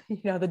him,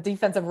 the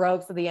defensive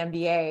ropes of the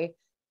NBA,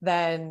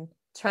 than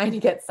trying to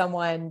get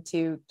someone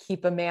to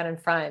keep a man in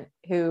front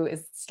who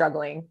is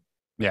struggling.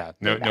 Yeah,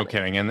 no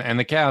kidding. And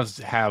the Cavs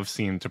have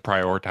seemed to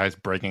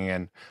prioritize bringing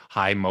in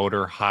high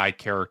motor, high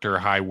character,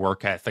 high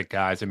work ethic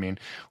guys. I mean,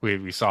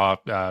 we saw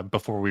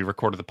before we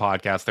recorded the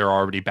podcast, they're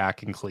already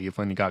back in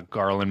Cleveland. You got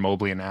Garland,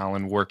 Mobley, and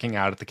Allen working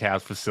out at the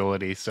Cavs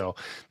facility. So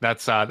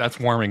that's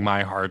warming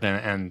my heart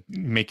and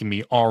making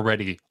me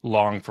already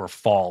long for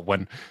fall,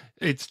 when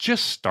it's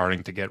just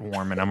starting to get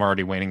warm and I'm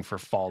already waiting for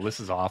fall. This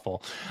is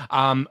awful.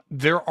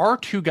 There are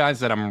two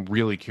guys that I'm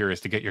really curious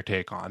to get your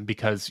take on,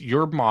 because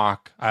your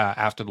mock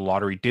after the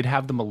lottery did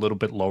have them a little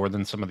bit lower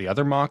than some of the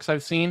other mocks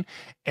I've seen.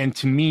 And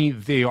to me,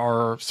 they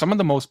are some of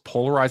the most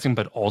polarizing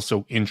but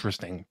also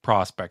interesting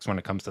prospects when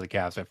it comes to the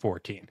Cavs at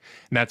 14. And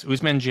that's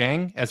Ousmane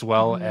Dieng as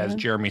well as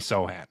Jeremy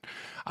Sohan.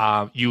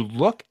 You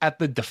look at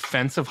the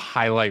defensive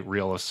highlight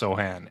reel of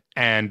Sohan,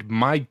 and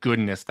my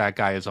goodness, that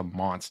guy is a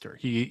monster.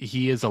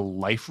 He is a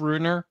life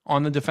ruiner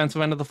on the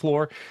defensive end of the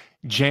floor.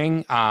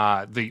 Dieng,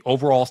 the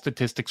overall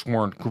statistics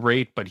weren't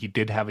great, but he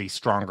did have a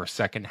stronger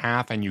second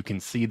half, and you can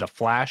see the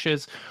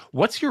flashes.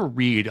 What's your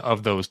read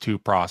of those two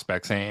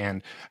prospects,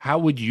 and how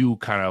would you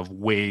kind of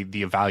weigh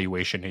the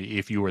evaluation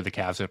if you were the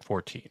Cavs at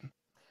 14?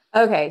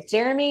 Okay,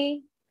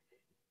 Jeremy,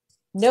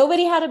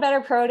 nobody had a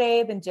better pro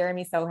day than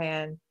Jeremy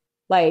Sohan.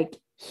 Like,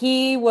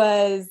 he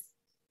was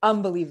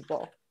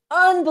unbelievable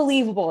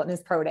in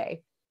his pro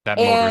day. That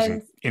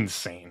motor's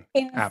insane.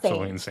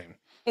 Absolutely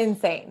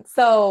insane.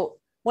 So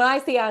when I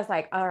was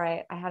like, all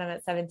right, I had him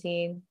at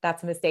 17.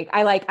 That's a mistake.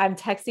 I'm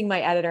texting my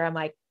editor. I'm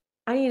like,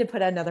 I need to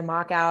put another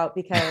mock out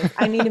because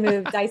I need to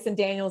move Dyson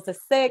Daniels to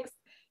 6,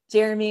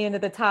 Jeremy into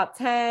the top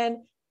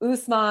 10,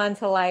 Ousmane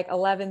to like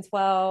 11,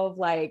 12.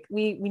 Like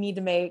we need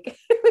to make,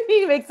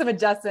 some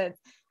adjustments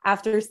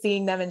after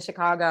seeing them in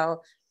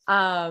Chicago.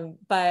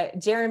 But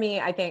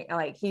Jeremy, I think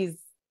like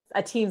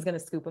a team's going to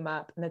scoop him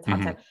up in the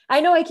top 10.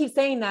 I know I keep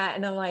saying that.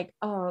 And I'm like,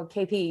 oh,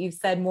 KP, you've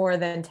said more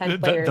than 10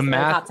 players in the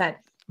top 10.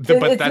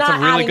 But that's a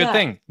really good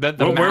thing.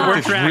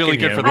 We're really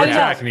good for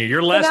tracking you.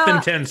 You're less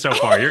than 10 so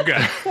far. You're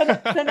good.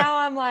 So now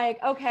I'm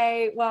like,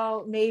 okay,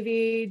 well,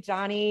 maybe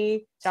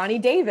Johnny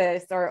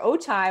Davis or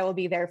Ochai will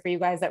be there for you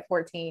guys at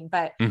 14.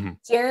 But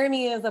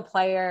Jeremy is a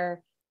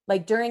player,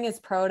 like during his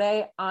pro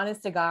day,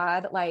 honest to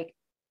God, like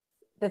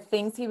the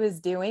things he was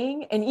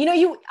doing. And,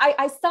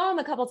 I saw him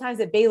a couple times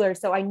at Baylor,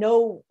 so I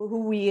know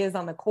who he is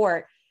on the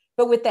court.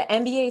 But with the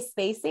NBA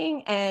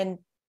spacing and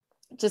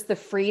just the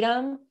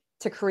freedom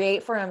to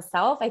create for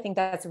himself, I think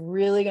that's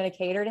really going to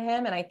cater to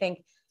him. And I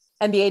think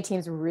NBA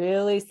teams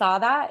really saw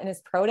that in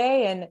his pro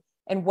day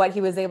and what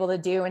he was able to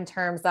do in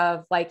terms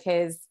of like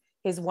his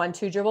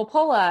 1-2 dribble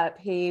pull up.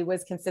 He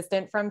was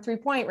consistent from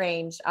 3-point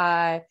range.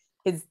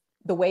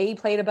 The way he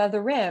played above the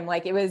rim,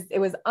 like it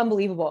was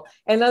unbelievable.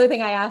 And another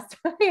thing I asked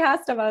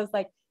him, I was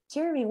like,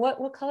 Jeremy,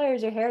 what color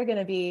is your hair going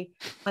to be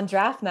on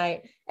draft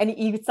night? And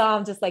you saw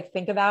him just like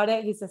think about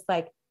it. He's just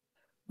like,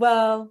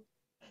 well,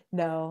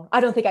 No,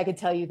 I don't think I could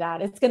tell you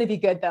that. It's going to be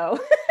good though.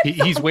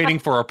 He's waiting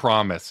for a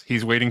promise.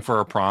 He's waiting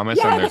for a promise,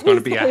 Yeah, and there's going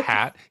to be a he's-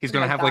 hat. He's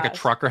going Oh to my have like a gosh.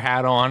 trucker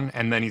hat on,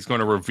 and then he's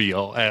going to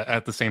reveal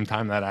at the same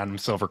time that Adam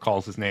Silver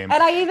calls his name.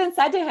 And I even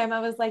said to him,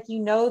 I was like,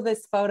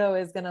 this photo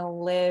is going to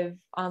live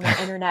on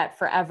the internet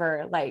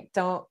forever. Like,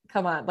 don't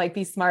come on, like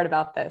be smart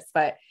about this.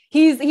 But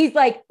he's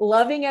like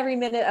loving every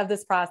minute of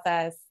this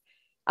process.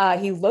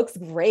 He looks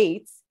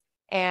great.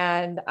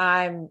 And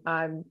I'm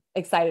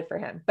excited for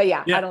him. But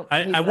yeah,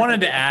 I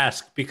wanted to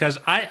ask because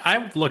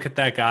I look at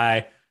that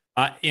guy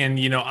and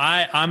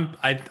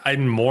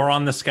I'm more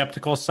on the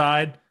skeptical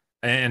side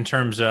in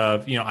terms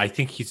of, I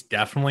think he's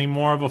definitely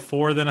more of a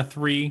 4 than a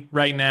 3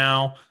 right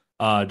now.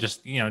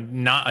 Just,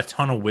 not a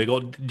ton of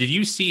wiggle. Did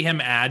you see him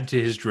add to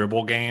his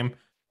dribble game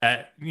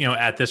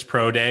at this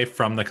pro day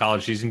from the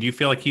college season? Do you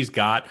feel like he's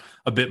got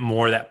a bit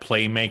more of that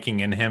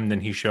playmaking in him than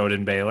he showed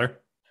in Baylor?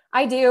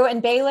 I do.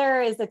 And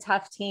Baylor is a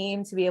tough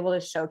team to be able to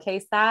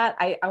showcase that.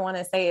 I want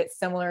to say it's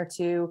similar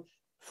to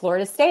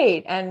Florida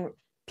State. And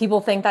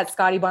people think that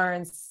Scotty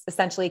Barnes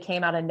essentially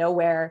came out of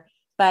nowhere,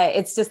 but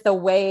it's just the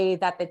way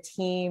that the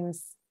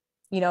teams,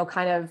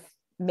 kind of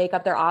make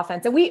up their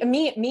offense. And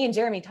me and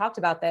Jeremy talked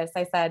about this.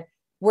 I said,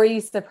 were you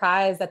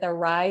surprised at the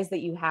rise that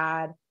you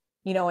had,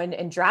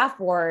 in draft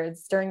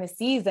boards during the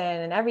season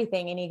and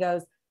everything? And he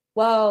goes,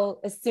 well,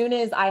 as soon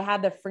as I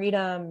had the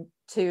freedom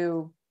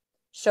to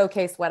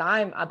showcase what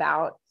I'm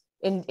about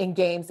in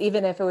games,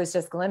 even if it was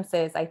just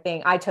glimpses, I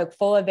think I took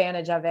full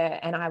advantage of it.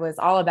 And I was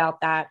all about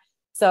that.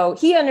 So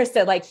he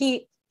understood,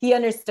 he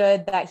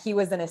understood that he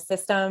was in a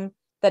system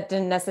that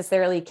didn't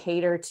necessarily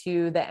cater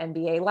to the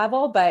NBA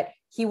level, but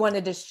he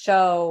wanted to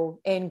show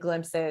in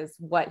glimpses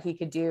what he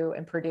could do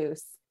and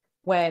produce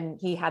when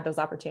he had those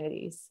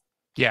opportunities.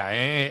 Yeah,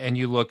 and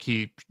you look,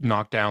 he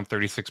knocked down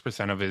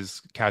 36% of his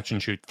catch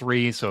and shoot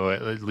 3, so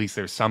at least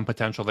there's some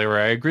potential there.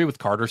 I agree with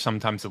Carter.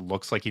 Sometimes it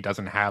looks like he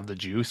doesn't have the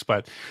juice,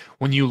 but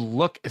when you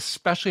look,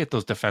 especially at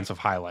those defensive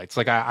highlights,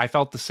 I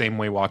felt the same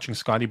way watching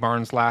Scotty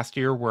Barnes last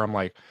year, where I'm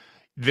like,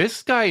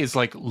 this guy is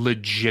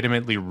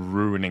legitimately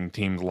ruining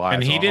teams' lives.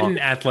 And he didn't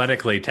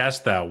athletically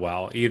test that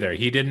well either.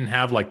 He didn't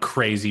have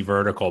crazy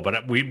vertical,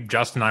 but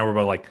Justin and I were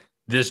both like,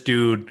 this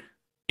dude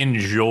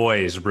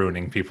enjoys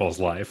ruining people's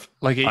life.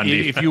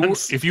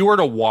 If you were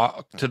to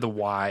walk to the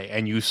Y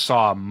and you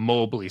saw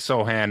Mobley,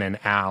 Sohan, and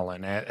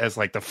Allen as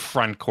the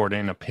front court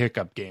in a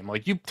pickup game,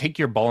 you take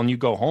your ball and you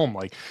go home,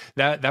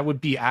 that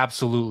would be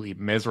absolutely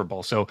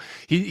miserable. So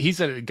he's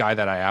a guy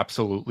that I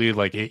absolutely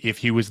if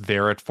he was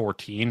there at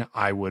 14,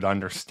 I would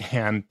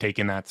understand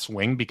taking that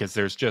swing, because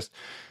there's just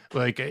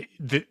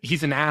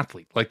he's an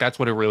athlete. That's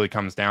what it really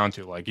comes down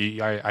to.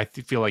 I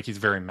feel like he's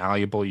very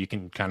malleable. You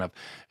can kind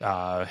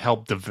of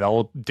help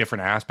develop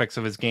different aspects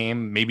of his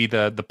game. Maybe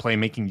the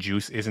playmaking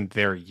juice isn't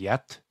there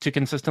yet to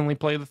consistently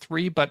play the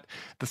 3, but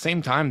at the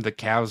same time, the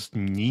Cavs'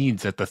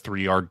 needs at the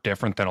 3 are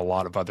different than a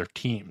lot of other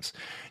teams.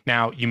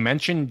 Now, you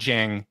mentioned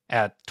Jang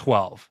at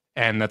 12.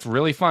 And that's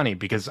really funny,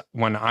 because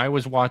when I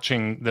was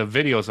watching the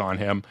videos on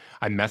him,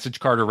 I messaged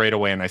Carter right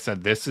away and I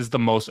said, this is the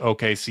most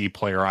OKC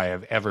player I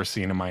have ever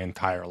seen in my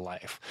entire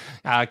life.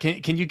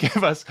 Can you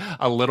give us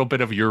a little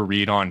bit of your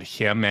read on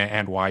him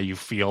and why you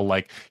feel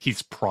like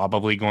he's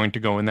probably going to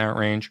go in that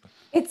range?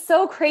 It's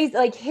so crazy.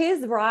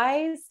 His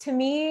rise to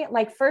me,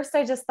 first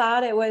I just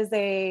thought it was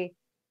a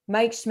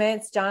Mike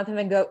Schmitz,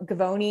 Jonathan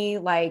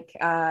Gavoni,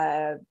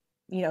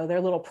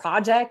 their little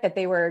project that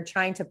they were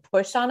trying to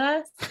push on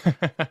us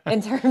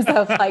in terms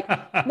of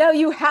no,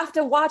 you have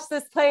to watch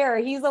this player.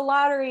 He's a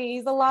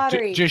lottery.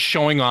 Just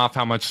showing off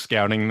how much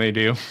scouting they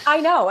do. I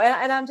know.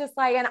 And I'm just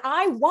and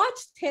I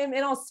watched him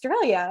in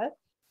Australia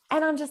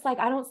and I'm just I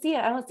don't see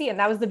it. And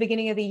that was the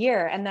beginning of the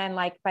year. And then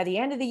by the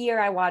end of the year,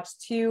 I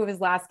watched 2 of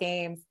his last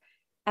games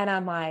and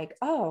I'm like,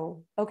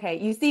 oh, okay.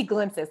 You see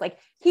glimpses.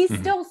 He's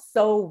still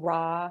so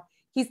raw.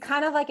 He's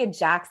kind of like a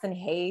Jackson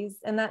Hayes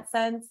in that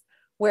sense,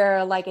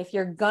 where if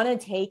you're gonna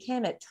take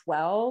him at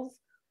 12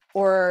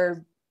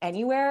 or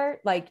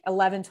anywhere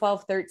 11,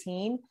 12,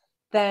 13,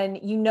 then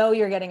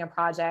you're getting a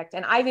project.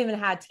 And I've even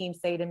had teams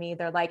say to me,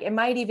 they're it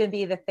might even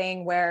be the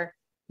thing where,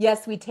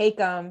 yes, we take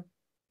him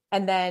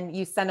and then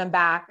you send him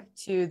back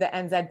to the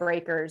NZ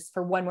Breakers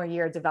for 1 more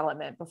year of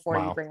development before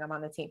you bring him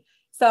on the team.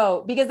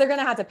 So, because they're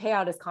gonna have to pay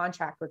out his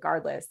contract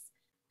regardless.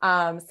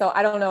 So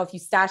I don't know if you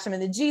stash him in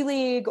the G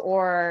League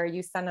or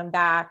you send him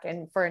back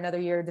and for another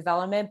year of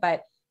development,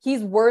 but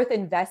he's worth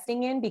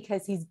investing in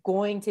because he's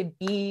going to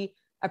be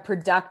a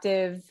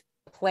productive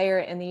player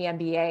in the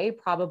NBA,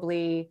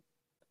 probably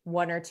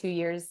 1 or 2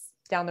 years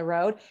down the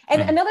road.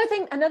 And another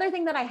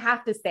thing that I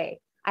have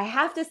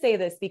to say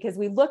this because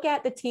we look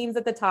at the teams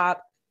at the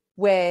top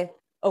with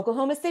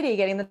Oklahoma City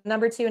getting the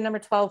number 2 and number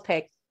 12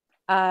 pick,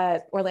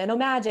 Orlando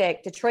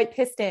Magic, Detroit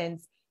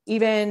Pistons,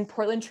 even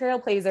Portland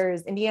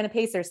Trailblazers, Indiana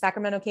Pacers,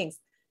 Sacramento Kings.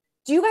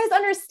 Do you guys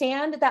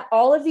understand that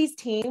all of these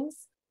teams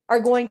are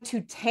going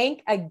to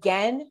tank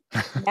again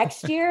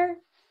next year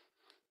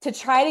to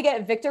try to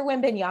get Victor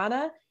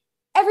Wembanyama?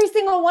 Every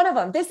single one of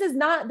them. This is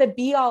not the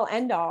be all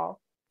end all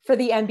for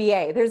the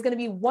NBA. There's going to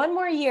be 1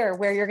 more year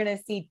where you're going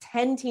to see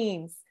 10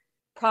 teams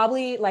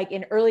probably like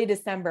in early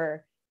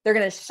December, they're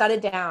going to shut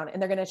it down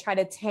and they're going to try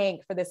to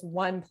tank for this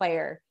one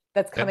player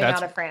that's coming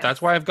out of France.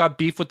 That's why I've got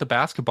beef with the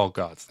basketball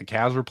gods. The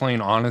Cavs were playing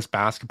honest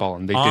basketball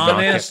and they did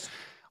honest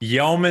not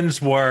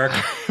yeoman's work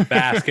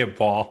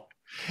basketball.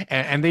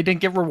 And they didn't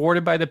get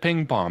rewarded by the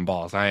ping pong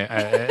balls.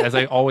 As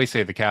I always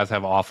say, the Cavs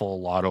have awful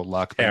lotto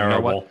luck. Terrible.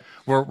 You know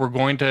what? We're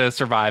going to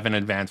survive in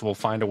advance. We'll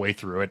find a way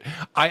through it.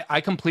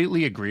 I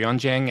completely agree on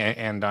Jang,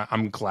 and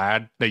I'm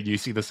glad that you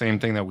see the same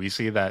thing that we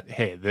see, that,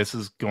 hey, this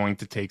is going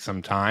to take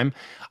some time.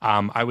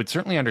 I would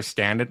certainly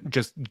understand it,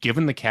 just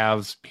given the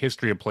Cavs'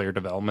 history of player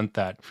development,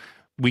 that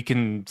we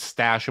can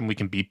stash them. We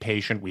can be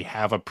patient. We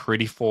have a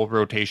pretty full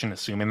rotation,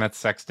 assuming that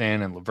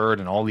Sexton and LeVert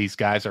and all these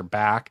guys are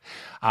back.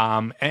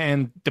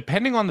 And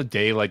depending on the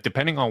day, like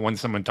depending on when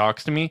someone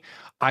talks to me,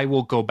 I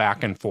will go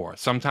back and forth.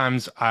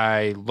 Sometimes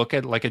I look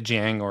at like a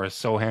Jang or a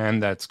Sohan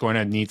that's going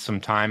to need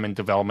some time and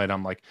development.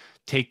 I'm like,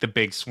 take the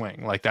big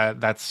swing. Like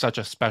that's such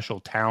a special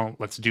talent.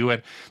 Let's do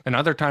it. And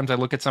other times I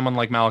look at someone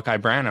like Malachi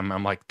Branham.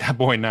 I'm like, that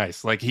boy,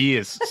 nice. Like he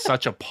is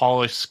such a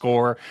polished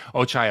scorer.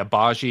 Ochai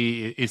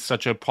Agbaji is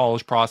such a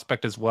polished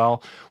prospect as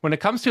well. When it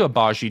comes to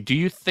Agbaji, do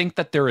you think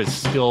that there is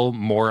still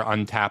more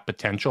untapped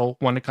potential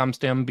when it comes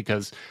to him?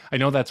 Because I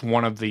know that's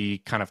one of the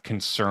kind of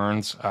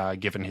concerns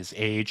given his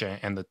age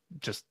and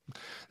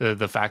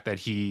the fact that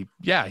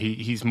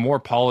he's more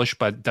polished,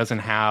 but doesn't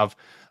have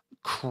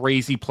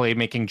crazy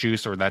playmaking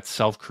juice or that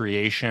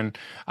self-creation.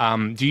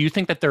 Do you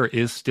think that there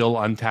is still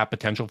untapped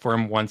potential for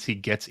him once he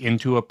gets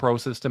into a pro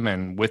system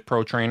and with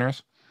pro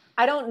trainers?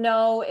 I don't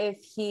know if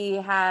he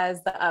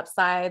has the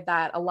upside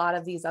that a lot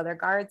of these other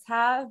guards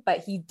have, but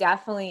he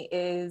definitely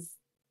is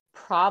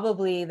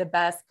probably the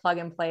best plug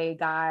and play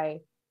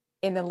guy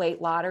in the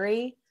late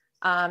lottery,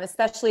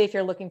 especially if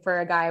you're looking for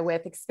a guy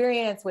with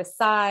experience, with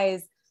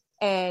size.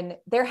 And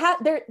there has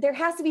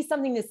to be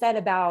something to said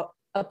about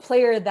a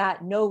player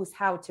that knows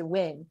how to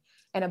win.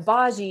 And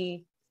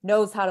Agbaji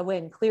knows how to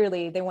win.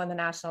 Clearly, they won the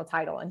national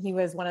title, and he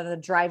was one of the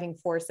driving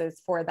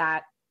forces for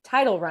that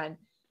title run.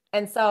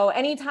 And so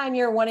anytime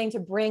you're wanting to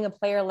bring a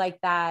player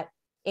like that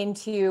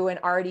into an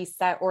already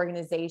set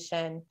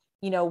organization,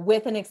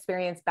 with an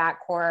experienced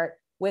backcourt,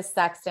 with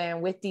Sexton,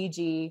 with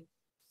DG,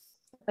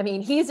 I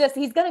mean, he's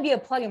going to be a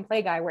plug and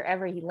play guy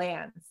wherever he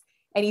lands.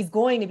 And he's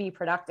going to be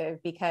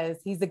productive because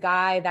he's a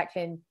guy that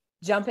can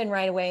jump in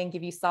right away and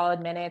give you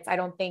solid minutes. I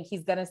don't think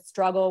he's going to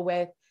struggle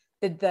with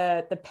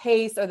the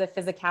pace or the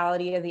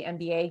physicality of the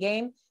NBA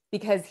game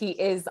because he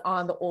is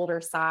on the older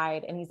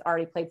side and he's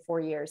already played 4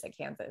 years at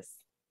Kansas.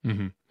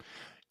 Mm-hmm.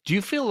 Do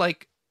you feel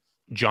like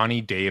Johnny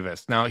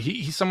Davis, now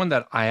he's someone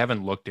that I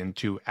haven't looked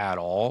into at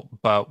all,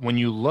 but when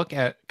you look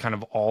at kind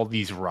of all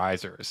these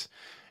risers,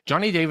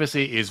 Johnny Davis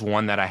is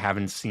one that I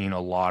haven't seen a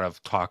lot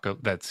of talk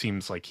of, that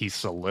seems like he's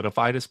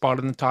solidified his spot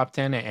in the top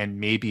 10 and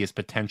maybe is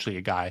potentially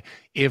a guy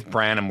if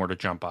Branham were to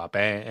jump up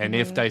and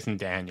if Dyson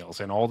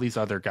Daniels and all these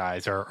other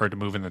guys are to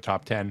move in the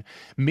top 10,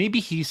 maybe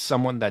he's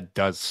someone that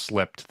does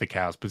slip to the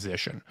Cavs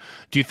position.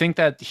 Do you think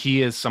that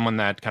he is someone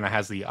that kind of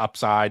has the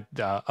upside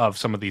of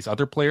some of these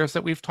other players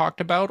that we've talked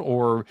about,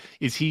 or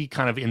is he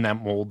kind of in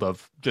that mold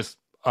of just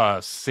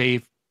a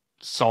safe,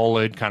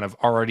 solid, kind of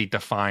already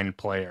defined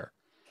player?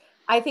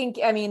 I think,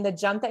 the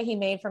jump that he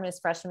made from his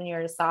freshman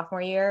year to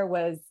sophomore year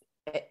was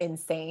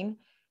insane.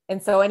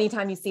 And so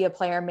anytime you see a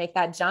player make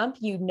that jump,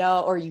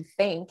 or you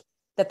think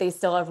that they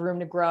still have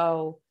room to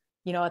grow,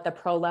 at the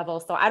pro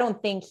level. So I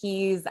don't think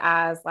he's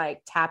as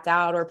like tapped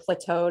out or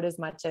plateaued as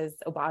much as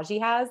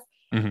Agbaji has.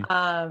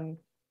 Mm-hmm.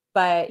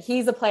 But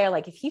he's a player,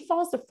 like if he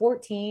falls to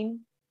 14,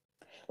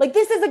 like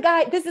this is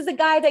a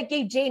guy that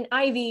gave Jaden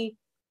Ivey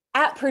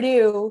at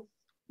Purdue.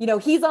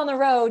 He's on the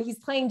road, he's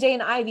playing Jaden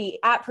Ivey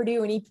at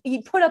Purdue, and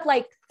he put up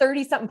like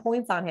 30 something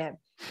points on him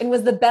and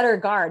was the better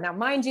guard. Now,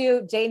 mind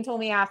you, Jaden told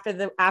me after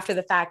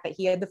the fact that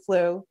he had the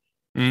flu.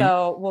 Mm-hmm.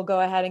 So we'll go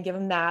ahead and give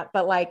him that.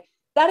 But like,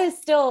 that was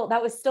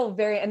still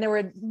very, and there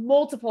were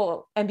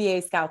multiple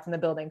NBA scouts in the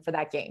building for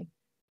that game.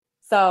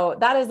 So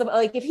that is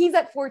like, if he's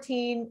at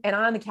 14 and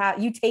on the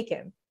Cavs, you take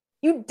him.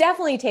 You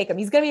definitely take him.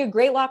 He's going to be a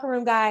great locker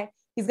room guy.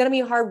 He's going to be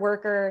a hard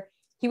worker.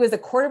 He was a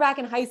quarterback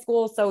in high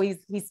school, so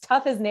he's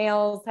tough as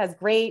nails, has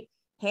great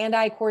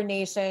hand-eye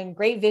coordination,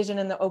 great vision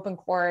in the open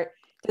court.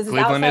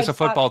 Cleveland is a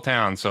football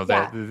town, so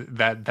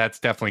that's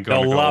definitely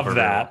going to go love over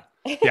that.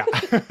 Yeah.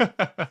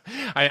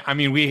 I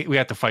mean, we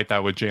had to fight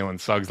that with Jalen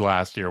Suggs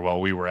last year while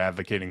we were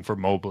advocating for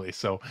Mobley.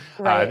 So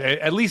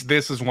at least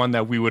this is one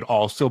that we would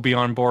all still be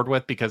on board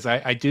with, because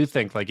I do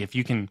think like if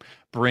you can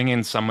bring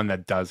in someone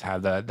that does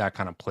have that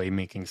kind of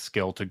playmaking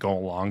skill to go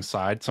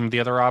alongside some of the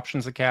other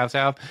options the Cavs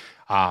have,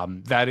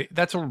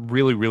 that's a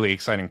really, really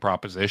exciting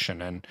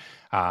proposition. And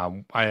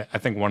I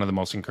think one of the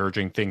most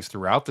encouraging things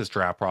throughout this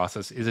draft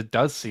process is it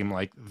does seem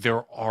like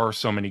there are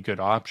so many good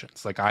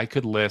options. Like I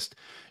could list,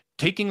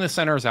 taking the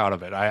centers out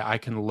of it, I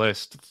can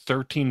list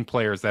 13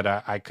 players that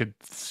I could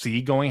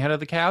see going ahead of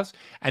the Cavs,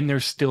 and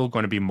there's still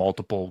going to be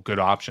multiple good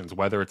options,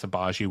 whether it's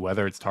Agbaji,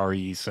 whether it's Tari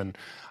Eason.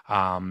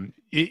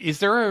 Is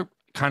there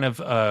kind of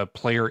a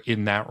player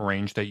in that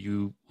range that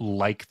you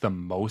like the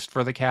most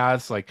for the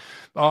Cavs? Like,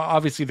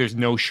 obviously, there's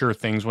no sure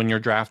things when you're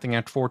drafting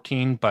at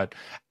 14, but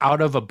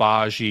out of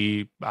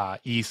Abaji,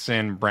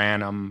 Eason,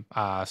 Branham,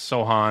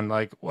 Sohan,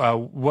 like,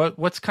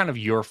 what's kind of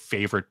your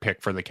favorite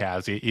pick for the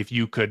Cavs if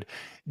you could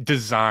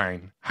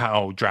design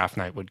how draft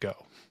night would go?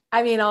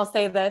 I mean, I'll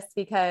say this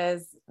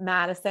because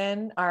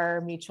Madison,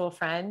 our mutual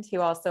friend, who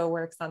also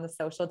works on the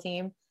social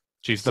team,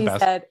 she's the best.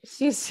 Said,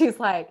 she's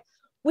like,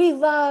 we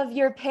love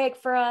your pick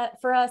for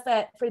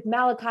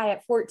Malachi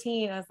at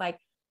 14. I was like,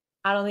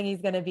 I don't think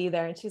he's going to be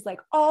there. And she's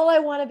like, all I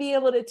want to be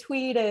able to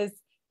tweet is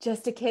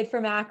just a kid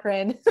from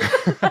Akron.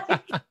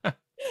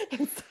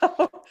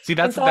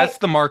 That's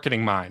the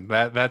marketing mind.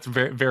 That's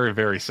very, very,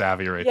 very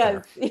savvy right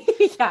there.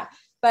 Yeah.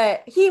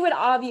 But he would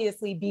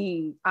obviously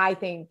be, I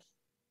think,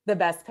 the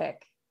best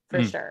pick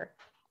for sure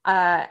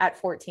at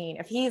 14.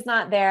 If he's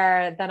not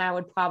there, then I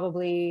would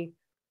probably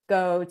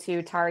go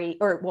to Jeremy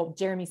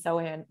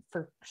Sohan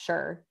for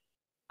sure.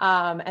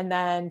 And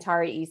then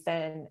Tari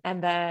Eason,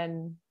 and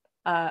then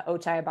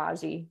Ochai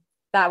Agbaji.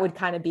 That would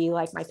kind of be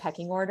like my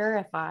pecking order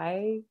if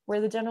I were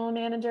the general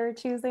manager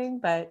choosing.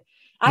 But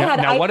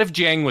what if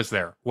Jang was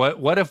there?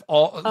 What if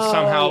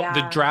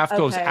the draft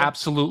goes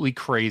absolutely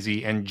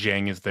crazy and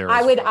Jang is there?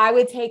 I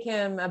would take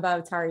him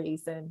above Tari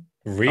Eason.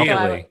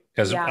 Really?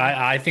 Because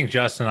I think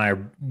Justin and I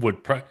would.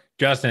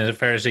 Justin, is it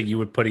fair to say you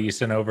would put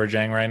Eason over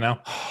Jang right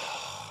now?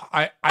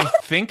 I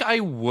think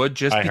I would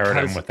just because I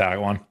heard him with that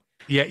one.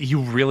 Yeah,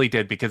 you really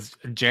did, because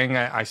Jang,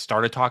 I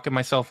started talking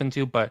myself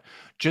into, but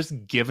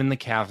just given the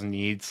Cavs'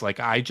 needs,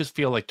 like I just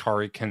feel like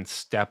Tari can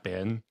step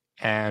in,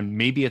 and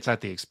maybe it's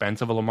at the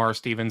expense of a Lamar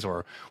Stevens,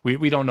 or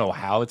we don't know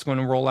how it's going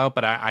to roll out,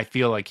 but I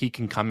feel like he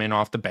can come in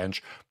off the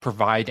bench,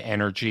 provide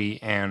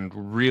energy,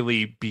 and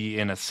really be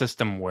in a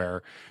system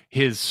where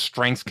his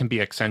strengths can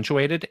be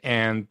accentuated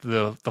and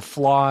the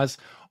flaws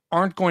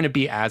aren't going to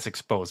be as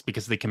exposed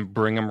because they can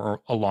bring him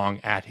along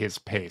at his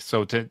pace.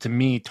 So to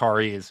me,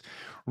 Tari is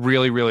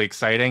really, really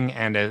exciting.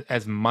 And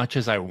as much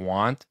as I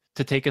want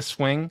to take a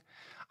swing,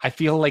 I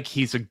feel like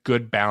he's a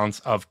good balance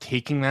of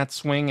taking that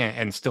swing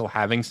and still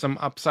having some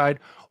upside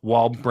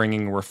while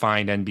bringing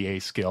refined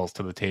NBA skills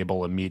to the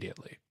table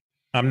immediately.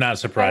 I'm not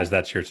surprised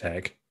that's your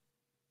take.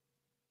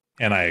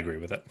 And I agree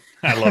with it.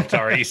 I love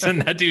Tari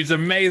Eason. That dude's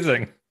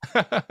amazing.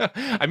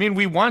 I mean,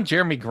 we want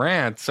Jeremy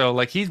Grant, so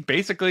like he's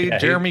basically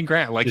Jeremy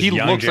Grant. Like he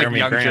looks like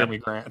young Jeremy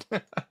Grant.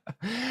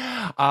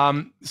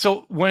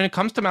 So when it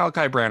comes to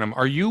Malachi Branham,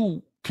 are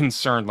you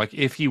concerned, like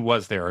if he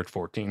was there at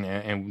 14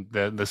 and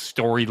the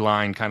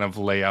storyline kind of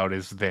layout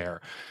is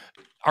there,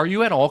 are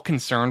you at all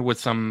concerned with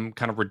some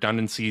kind of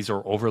redundancies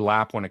or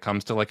overlap when it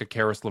comes to like a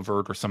Karis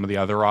LeVert or some of the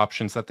other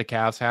options that the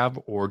Cavs have?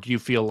 Or do you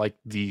feel like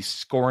the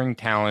scoring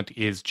talent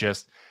is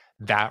just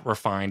that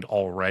refined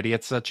already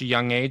at such a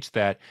young age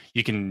that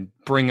you can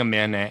bring him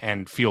in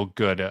and feel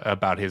good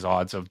about his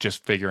odds of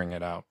just figuring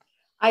it out?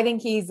 I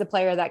think he's the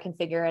player that can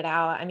figure it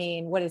out. I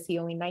mean, what is he,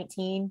 only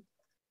 19?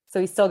 So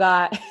he's still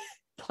got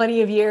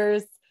plenty of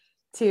years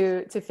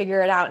to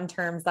figure it out in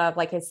terms of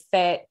like his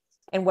fit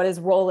and what his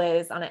role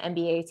is on an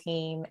NBA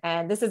team.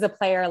 And this is a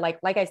player, like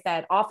I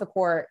said, off the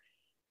court,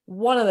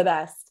 one of the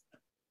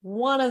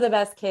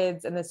best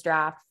kids in this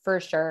draft for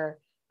sure.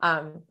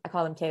 I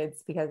call them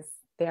kids because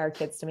they are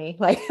kids to me.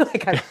 Like we're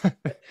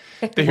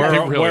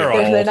old.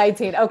 The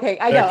 19. Okay,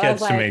 I know.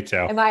 Kids to me too.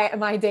 Am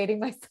I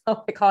dating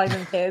myself by calling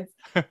them kids?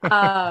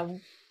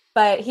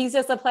 But he's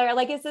just a player.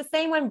 Like it's the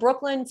same when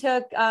Brooklyn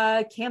took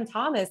Cam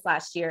Thomas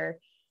last year,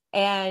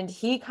 and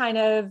he kind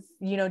of,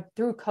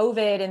 through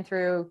COVID and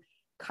through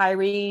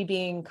Kyrie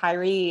being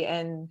Kyrie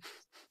and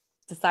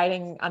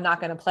deciding I'm not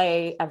going to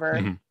play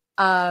ever.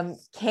 Mm-hmm.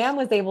 Cam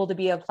was able to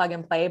be a plug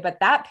and play, but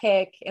that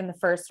pick in the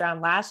first round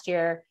last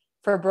year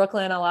for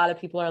Brooklyn, a lot of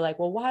people are like,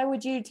 well, why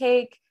would you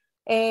take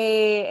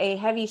a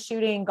heavy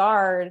shooting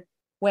guard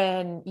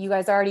when you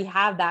guys already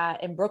have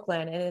that in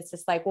Brooklyn? And it's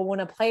just like, well, when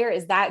a player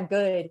is that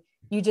good,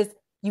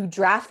 you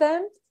draft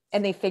them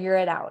and they figure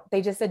it out.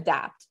 They just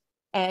adapt.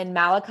 And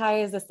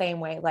Malachi is the same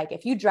way. Like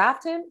if you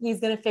draft him,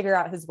 he's going to figure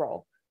out his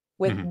role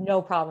with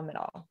no problem at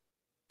all.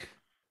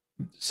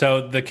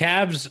 So the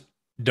Cavs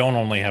don't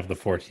only have the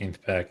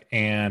 14th pick.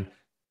 And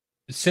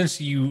since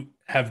you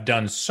have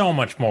done so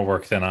much more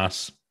work than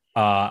us,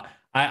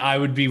 I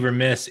would be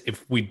remiss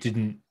if we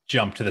didn't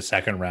jump to the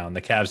second round.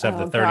 The Cavs have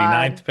the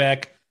 39th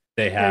pick.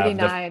 They have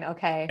 39,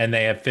 okay. And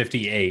they have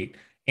 58.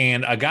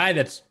 And a guy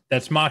that's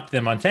mocked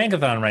them on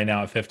Tankathon right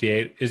now at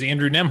 58 is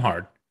Andrew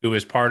Nembhard, who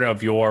is part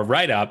of your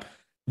write-up.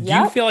 Do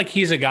you feel like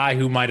he's a guy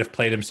who might have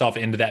played himself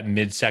into that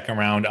mid-second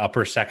round,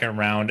 upper second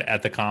round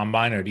at the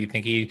combine? Or do you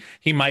think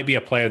he might be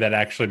a player that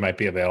actually might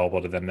be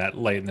available to them that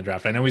late in the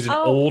draft? I know he's an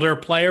older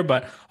player,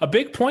 but a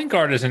big point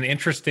guard is an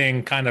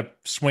interesting kind of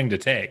swing to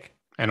take.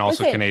 And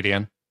also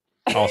Canadian.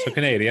 Also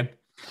Canadian.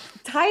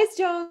 Tyus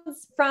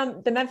Jones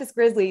from the Memphis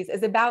Grizzlies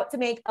is about to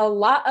make a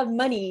lot of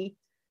money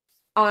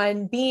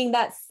on being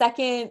that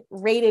second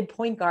rated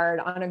point guard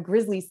on a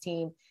Grizzlies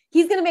team.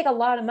 He's going to make a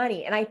lot of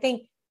money. And I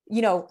think,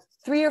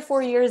 3 or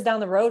 4 years down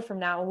the road from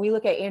now, when we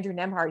look at Andrew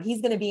Nembhard,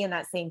 he's going to be in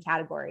that same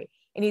category.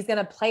 and he's going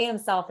to play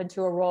himself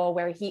into a role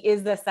where he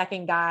is the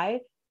second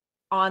guy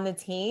on the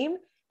team.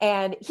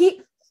 And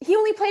he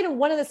only played in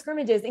one of the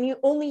scrimmages, and he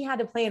only had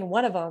to play in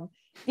one of them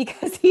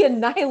because he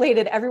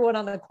annihilated everyone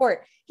on the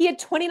court. He had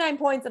 29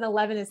 points and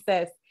 11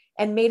 assists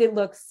and made it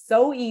look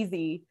so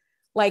easy.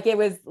 Like it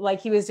was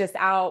like he was just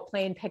out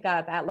playing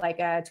pickup at like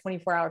a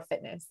 24-hour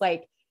fitness.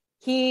 Like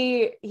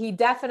he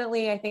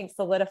definitely, I think,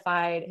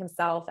 solidified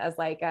himself as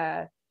like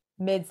a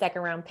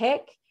mid-second round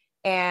pick,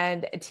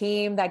 and a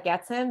team that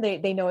gets him,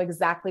 they know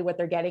exactly what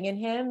they're getting in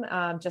him.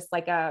 Just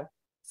like a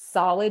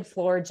solid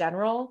floor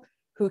general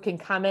who can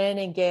come in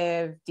and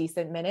give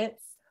decent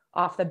minutes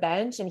off the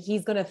bench. And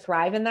he's going to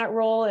thrive in that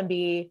role and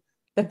be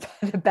the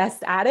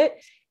best at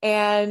it,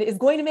 and is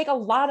going to make a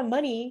lot of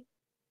money,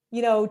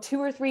 2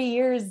 or 3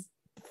 years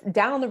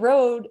down the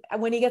road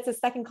when he gets a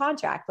second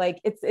contract.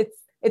 Like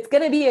it's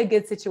going to be a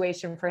good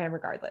situation for him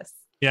regardless.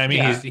 Yeah. I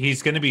mean,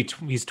 he's going to be,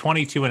 he's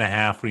 22 and a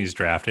half when he's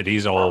drafted.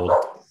 He's old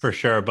for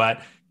sure,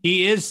 but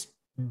he is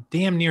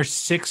damn near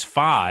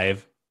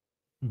 6'5",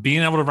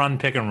 being able to run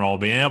pick and roll,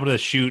 being able to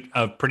shoot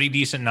a pretty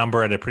decent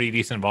number at a pretty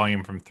decent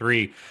volume from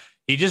three.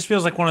 He just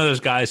feels like one of those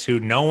guys who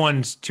no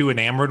one's too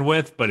enamored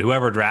with, but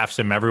whoever drafts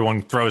him,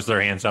 everyone throws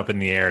their hands up in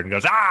the air and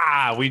goes,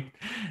 how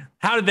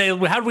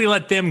did we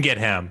let them get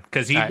him?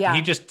 Because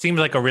he just seems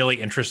like a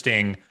really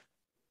interesting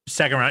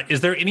second round.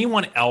 Is there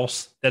anyone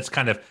else that's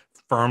kind of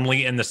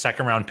firmly in the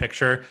second round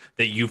picture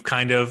that you've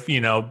kind of,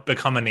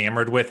 become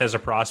enamored with as a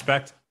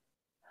prospect?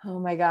 Oh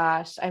my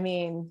gosh. I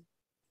mean,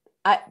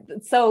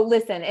 so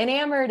listen,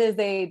 enamored is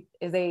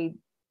a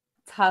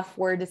tough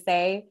word to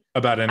say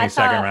about any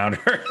second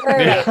rounder.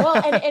 Right. Well,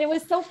 and it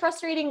was so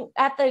frustrating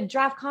at the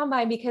draft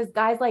combine because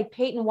guys like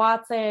Peyton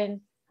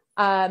Watson,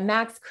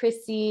 Max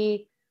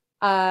Christie,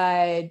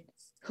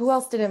 who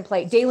else didn't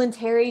play? Dalen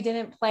Terry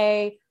didn't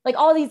play. Like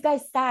all these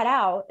guys sat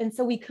out. And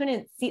so we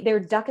couldn't see, they were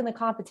ducking the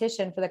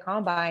competition for the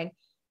combine.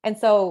 And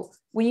so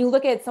when you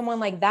look at someone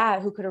like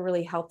that, who could have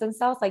really helped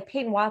themselves, like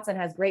Peyton Watson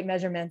has great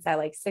measurements at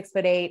like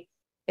 6'8",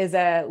 is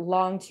a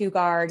long two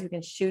guard who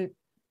can shoot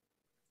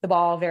the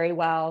ball very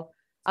well.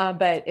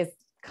 But it's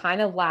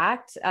kind of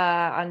lacked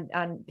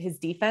on his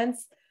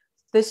defense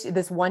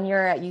this 1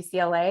 year at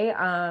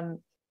UCLA.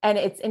 And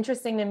it's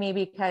interesting to me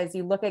because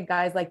you look at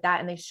guys like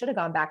that and they should have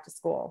gone back to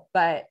school,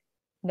 but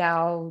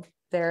now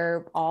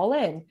they're all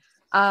in.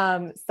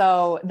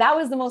 So that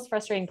was the most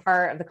frustrating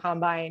part of the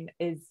combine,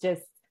 is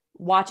just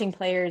watching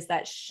players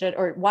that should,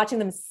 or watching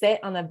them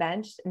sit on the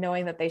bench,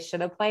 knowing that they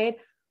should have played.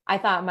 I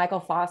thought Michael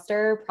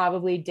Foster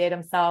probably did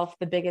himself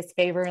the biggest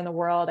favor in the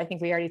world. I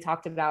think we already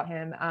talked about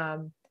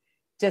him,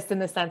 just in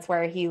the sense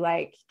where he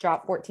like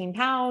dropped 14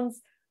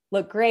 pounds,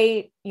 looked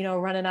great,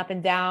 running up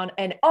and down.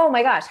 And oh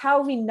my gosh, how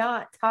have we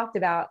not talked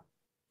about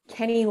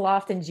Kenny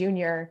Lofton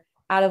Jr.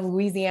 out of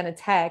Louisiana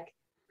Tech,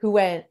 who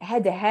went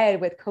head to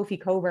head with Kofi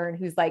Coburn,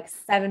 who's like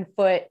 7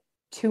 foot,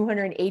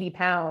 280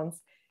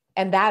 pounds.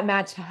 And that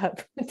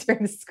matchup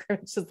during the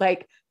scrimmage was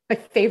like my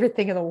favorite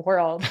thing in the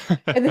world.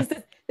 And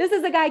this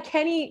is a guy,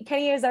 Kenny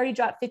has already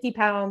dropped 50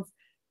 pounds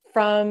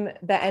from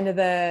the end of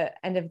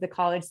the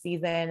college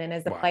season. And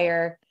as a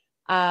player,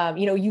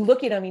 you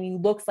look at him and he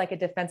looks like a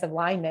defensive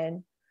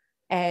lineman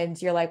and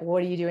you're like,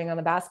 what are you doing on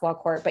the basketball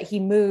court? But he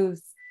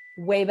moves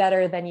way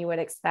better than you would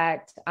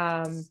expect.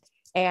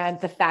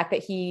 And the fact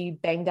that he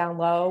banged down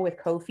low with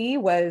Kofi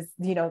was,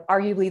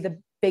 arguably the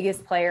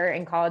biggest player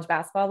in college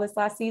basketball this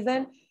last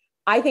season.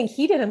 I think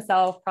he did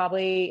himself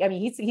probably, I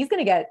mean, he's going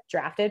to get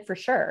drafted for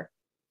sure.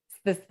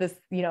 This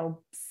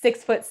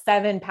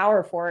 6'7"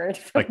 power forward.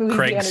 Like Craig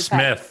Louisiana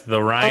Smith, Tech.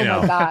 the Rhino.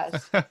 Oh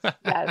my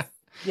gosh.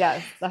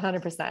 Yes,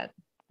 100%.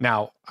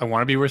 Now, I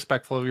want to be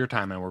respectful of your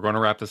time, and we're going to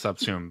wrap this up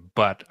soon,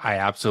 but I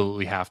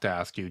absolutely have to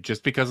ask you,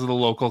 just because of the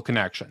local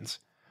connections,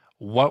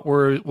 what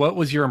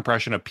was your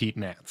impression of Pete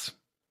Nance?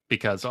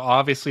 Because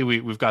obviously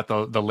we've got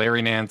the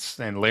Larry Nance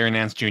and Larry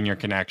Nance Jr.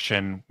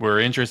 connection. We're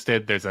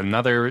interested. There's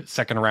another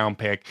second round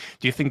pick.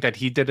 Do you think that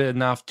he did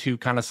enough to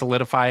kind of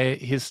solidify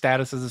his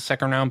status as a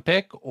second round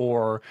pick?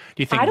 Or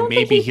do you think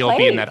maybe he'll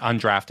be in that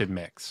undrafted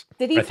mix?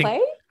 Did he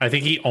play? I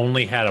think he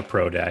only had a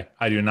pro day.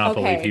 I do not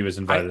believe he was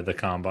invited to the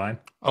combine.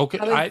 Okay.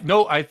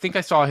 I think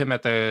I saw him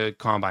at the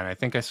combine. I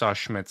think I saw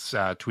Schmitz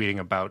tweeting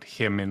about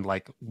him in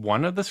like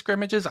one of the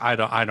scrimmages. I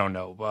don't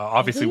know.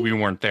 Obviously we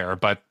weren't there,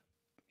 but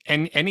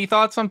any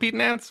thoughts on Pete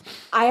Nance?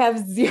 I have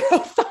zero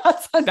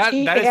thoughts on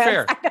Pete Nance. That is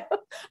fair.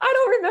 I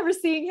don't remember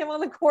seeing him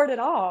on the court at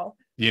all.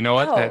 You know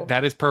what? No.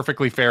 That is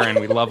perfectly fair, and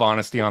we love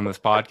honesty on this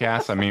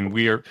podcast. I mean,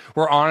 we're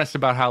honest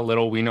about how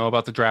little we know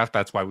about the draft.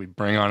 That's why we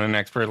bring on an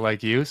expert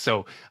like you.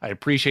 So I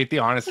appreciate the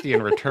honesty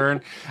in return.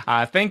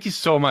 Thank you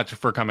so much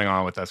for coming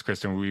on with us,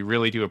 Krysten. We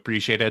really do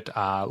appreciate it.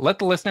 Let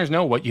the listeners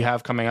know what you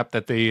have coming up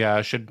that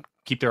they should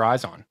keep their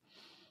eyes on.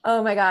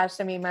 Oh my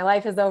gosh. I mean, my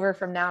life is over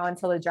from now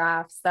until the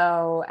draft.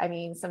 So, I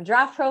mean, some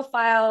draft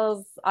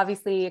profiles,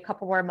 obviously a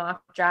couple more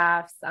mock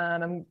drafts.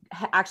 I'm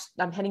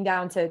heading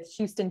down to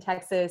Houston,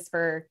 Texas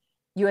for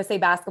USA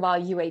Basketball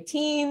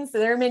U18. So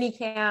they're mini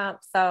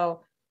camp.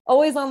 So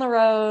always on the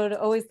road,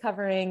 always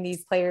covering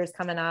these players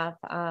coming up.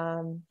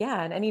 And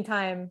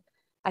anytime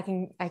I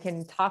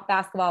can talk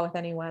basketball with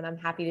anyone. I'm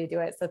happy to do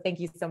it. So thank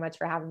you so much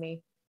for having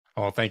me.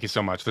 Oh, thank you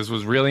so much. This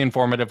was really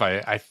informative.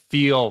 I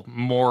feel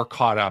more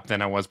caught up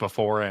than I was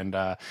before, and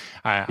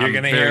you're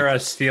going to hear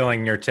us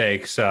stealing your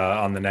takes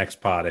on the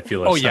next pod if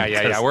you listen. Oh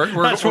yeah.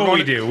 That's what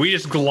we do. We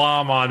just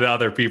glom onto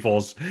other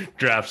people's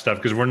draft stuff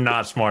because we're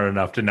not smart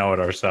enough to know it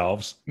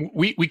ourselves.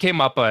 We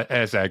came up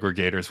as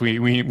aggregators.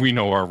 We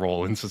know our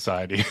role in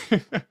society.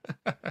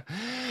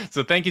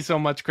 So thank you so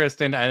much,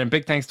 Krysten, and a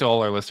big thanks to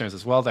all our listeners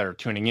as well that are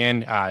tuning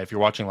in. If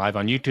you're watching live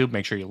on YouTube,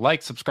 make sure you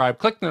like, subscribe,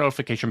 click the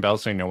notification bell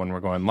so you know when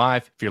we're going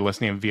live. If you're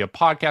listening via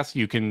podcast,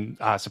 you can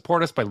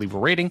support us by leave a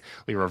rating,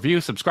 leave a review,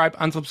 subscribe,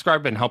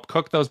 unsubscribe, and help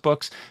cook those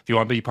books. If you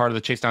want to be part of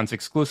the Chase Down's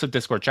exclusive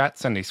Discord chat,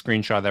 send a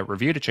screenshot of that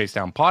review to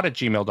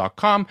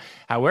chasedownpod@gmail.com.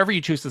 However you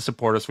choose to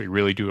support us, we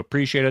really do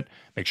appreciate it.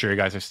 Make sure you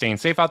guys are staying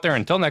safe out there.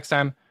 Until next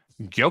time,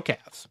 go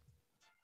Cavs.